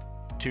 2-1.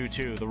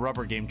 2-2, the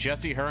rubber game.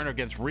 Jesse Hearn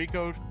against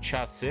Rico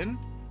Chassin.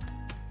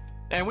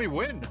 And we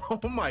win. Oh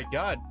my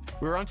God.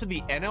 We're on to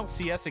the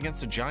NLCS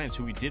against the Giants,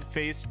 who we did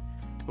face.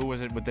 Who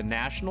was it with the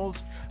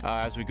Nationals?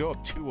 As we go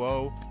up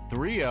 2-0,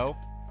 3-0,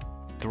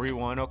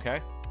 3-1,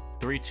 okay.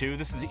 3-2.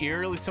 This is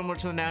eerily similar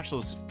to the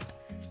Nationals.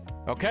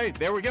 Okay,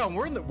 there we go. And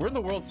we're in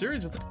the World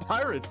Series with the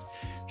Pirates.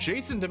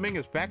 Jasson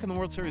Dominguez back in the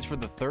World Series for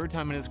the 3rd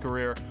time in his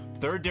career.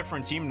 3rd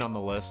different team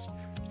nonetheless.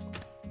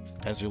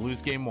 As we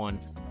lose game 1.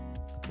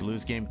 We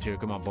lose game 2.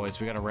 Come on, boys.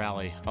 We got to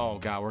rally. Oh,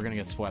 God. We're going to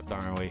get swept,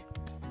 aren't we?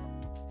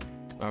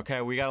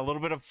 Okay, we got a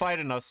little bit of fight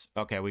in us.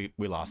 Okay, we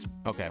lost.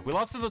 Okay, we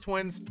lost to the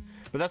Twins.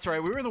 But that's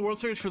right. We were in the World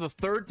Series for the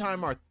 3rd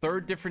time. Our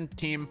 3rd different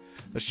team.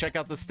 Let's check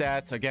out the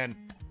stats. Again,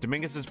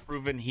 Dominguez has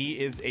proven he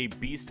is a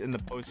beast in the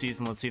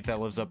postseason. Let's see if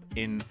that lives up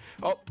in...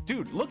 Oh,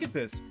 dude, look at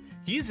this.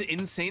 He's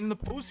insane in the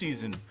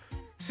postseason.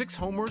 6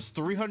 homers,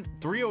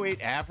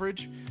 308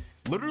 average.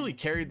 Literally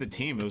carried the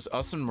team. It was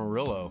us and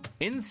Murillo.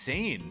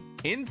 Insane.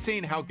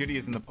 Insane how good he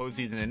is in the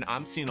postseason. And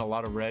I'm seeing a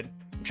lot of red.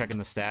 I'm checking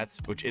the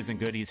stats, which isn't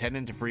good. He's heading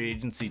into free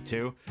agency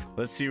too.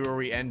 Let's see where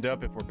we end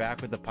up, if we're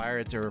back with the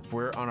Pirates or if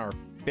we're on our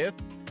 5th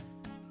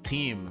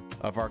team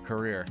of our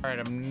career. All right,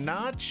 I'm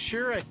not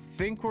sure. I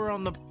think we're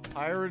on the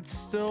Pirates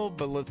still,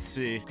 but let's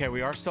see. Okay,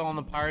 we are still on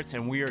the Pirates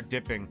and we are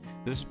dipping.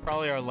 This is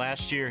probably our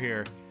last year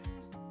here.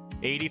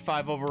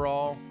 85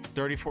 overall,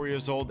 34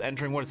 years old,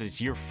 entering, what is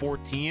this, year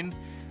 14?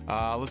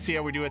 Let's see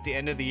how we do at the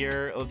end of the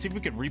year. Let's see if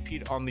we could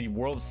repeat on the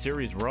World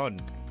Series run.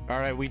 All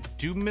right, we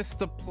do miss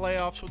the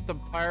playoffs with the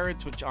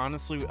Pirates, which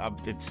honestly,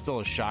 it's still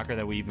a shocker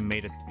that we even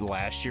made it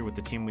last year with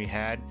the team we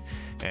had.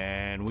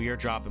 And we are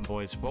dropping,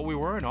 boys. But we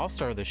were an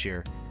all-star this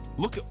year.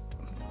 Look,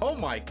 oh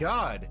my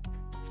God.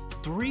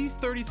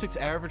 336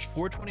 average,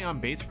 420 on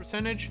base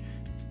percentage.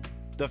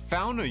 The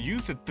fountain of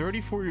youth at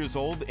 34 years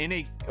old in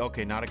a,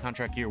 okay, not a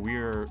contract year. We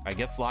are, I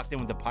guess, locked in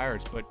with the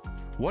Pirates, but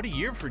what a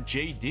year for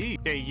JD.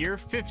 Okay, year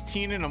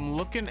 15, and I'm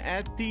looking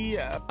at the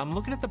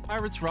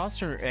Pirates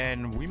roster,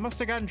 and we must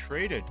have gotten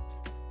traded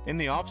in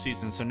the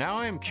offseason. So now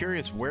I am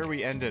curious where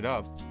we ended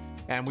up.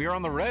 And we are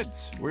on the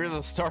Reds. We're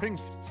the starting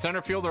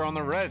center fielder on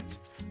the Reds.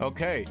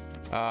 Okay,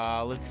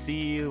 let's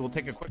see. We'll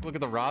take a quick look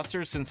at the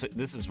roster since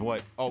this is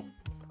what, oh,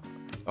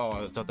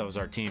 I thought that was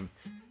our team.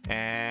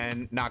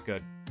 And not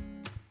good.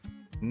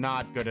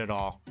 Not good at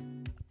all.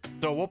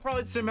 So we'll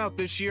probably sim out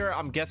this year.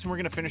 I'm guessing we're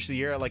going to finish the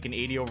year at like an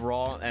 80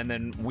 overall, and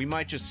then we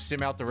might just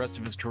sim out the rest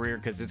of his career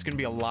because it's going to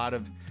be a lot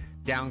of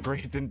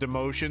downgrades and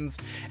demotions,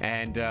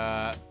 and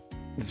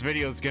this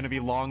video is going to be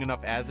long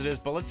enough as it is.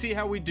 But let's see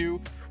how we do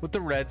with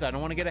the Reds. I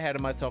don't want to get ahead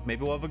of myself.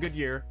 Maybe we'll have a good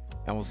year,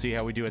 and we'll see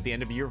how we do at the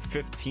end of year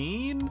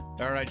 15.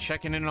 All right,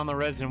 checking in on the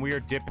Reds, and we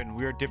are dipping.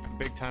 We are dipping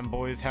big time,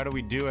 boys. How do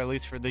we do, at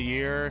least for the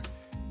year?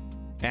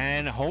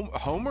 And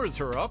homers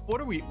are up.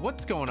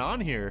 What's going on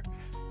here?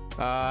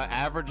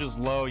 Average is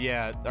low.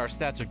 Yeah, our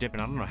stats are dipping.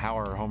 I don't know how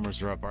our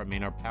homers are up. I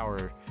mean, our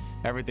power,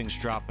 everything's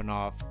dropping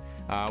off.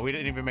 We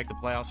didn't even make the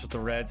playoffs with the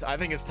Reds. I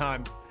think it's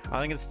time. I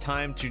think it's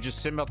time to just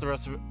sim out the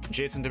rest of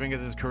Jasson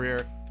Dominguez's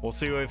career. We'll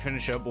see where we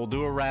finish up. We'll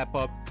do a wrap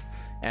up,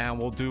 and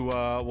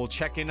we'll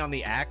check in on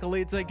the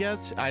accolades, I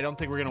guess. I don't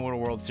think we're gonna win a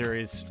World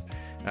Series.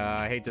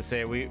 I hate to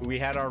say it. We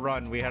had our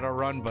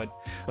run, but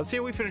let's see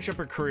how we finish up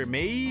our career.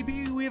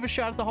 Maybe we have a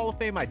shot at the Hall of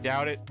Fame. I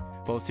doubt it,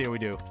 but let's see how we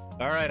do.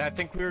 All right, I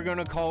think we were going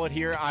to call it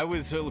here. I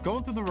was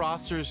going through the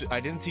rosters.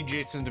 I didn't see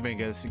Jasson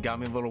Dominguez. It got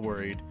me a little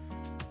worried.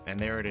 And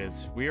there it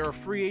is. We are a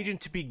free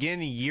agent to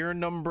begin year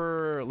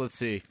number, let's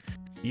see,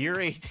 year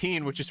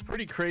 18, which is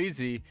pretty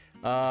crazy.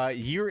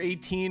 Year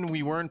 18,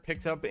 we weren't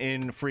picked up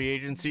in free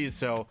agency,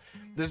 so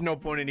there's no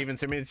point in even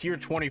saying, I mean, it's year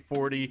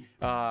 2040.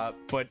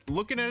 But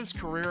looking at his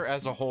career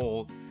as a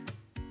whole,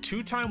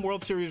 2-time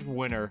World Series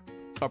winner,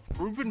 a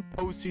proven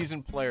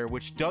postseason player,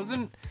 which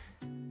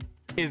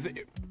is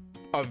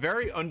a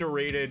very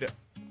underrated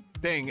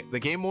thing. The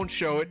game won't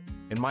show it.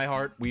 In my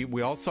heart,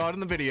 we all saw it in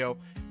the video.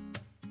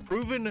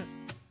 Proven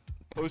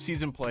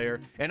postseason player,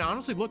 and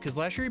honestly, look, his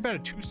last year he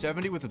batted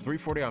 270 with a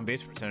 340 on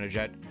base percentage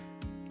at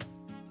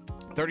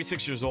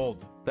 36 years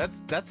old.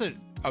 That's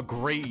a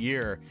great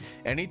year.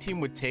 Any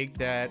team would take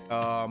that.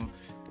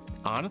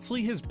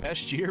 Honestly, his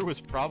best year was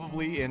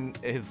probably in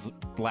his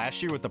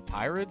last year with the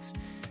Pirates.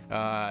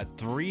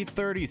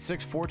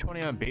 336,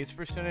 420 on base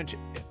percentage.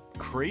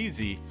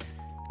 Crazy.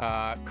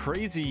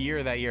 Crazy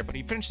year that year, but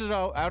he finishes it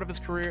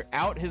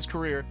out his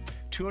career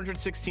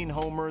 216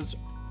 homers,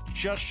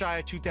 just shy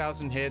of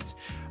 2,000 hits,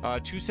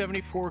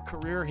 274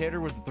 career hitter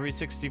with a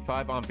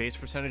 365 on base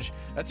percentage.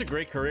 That's a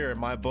great career in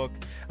my book.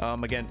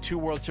 Again, 2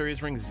 World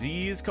Series rings.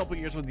 These couple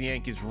years with the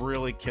Yankees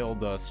really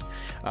killed us.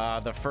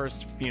 The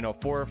first 4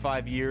 or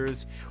 5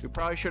 years, we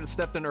probably should have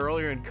stepped in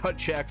earlier and cut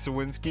Jack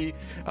Sawinski.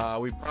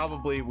 We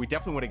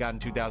definitely would have gotten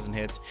 2,000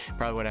 hits,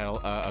 probably would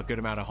have had a good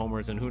amount of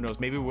homers, and who knows,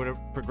 maybe we would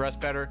have progressed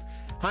better.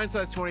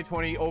 Hindsight's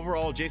 2020.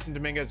 Overall, Jasson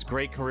Dominguez,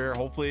 great career.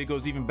 Hopefully it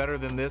goes even better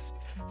than this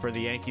for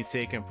the Yankees'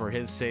 sake and for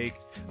his sake.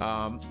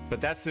 But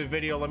that's the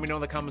video. Let me know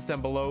in the comments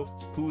down below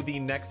who the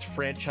next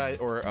franchise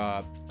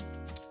or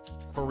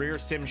career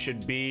sim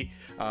should be.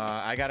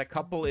 I got a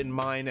couple in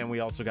mind, and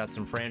we also got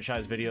some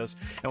franchise videos,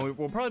 and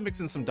we'll probably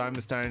mix in some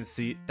Diamond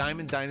Dynasty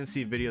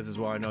videos as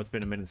well. I know it's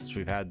been a minute since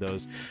we've had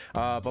those,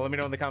 but let me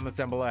know in the comments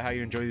down below how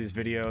you enjoy these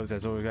videos.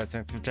 As always, guys,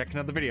 thanks for checking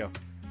out the video.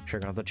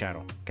 Check out the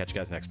channel. Catch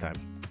you guys next time.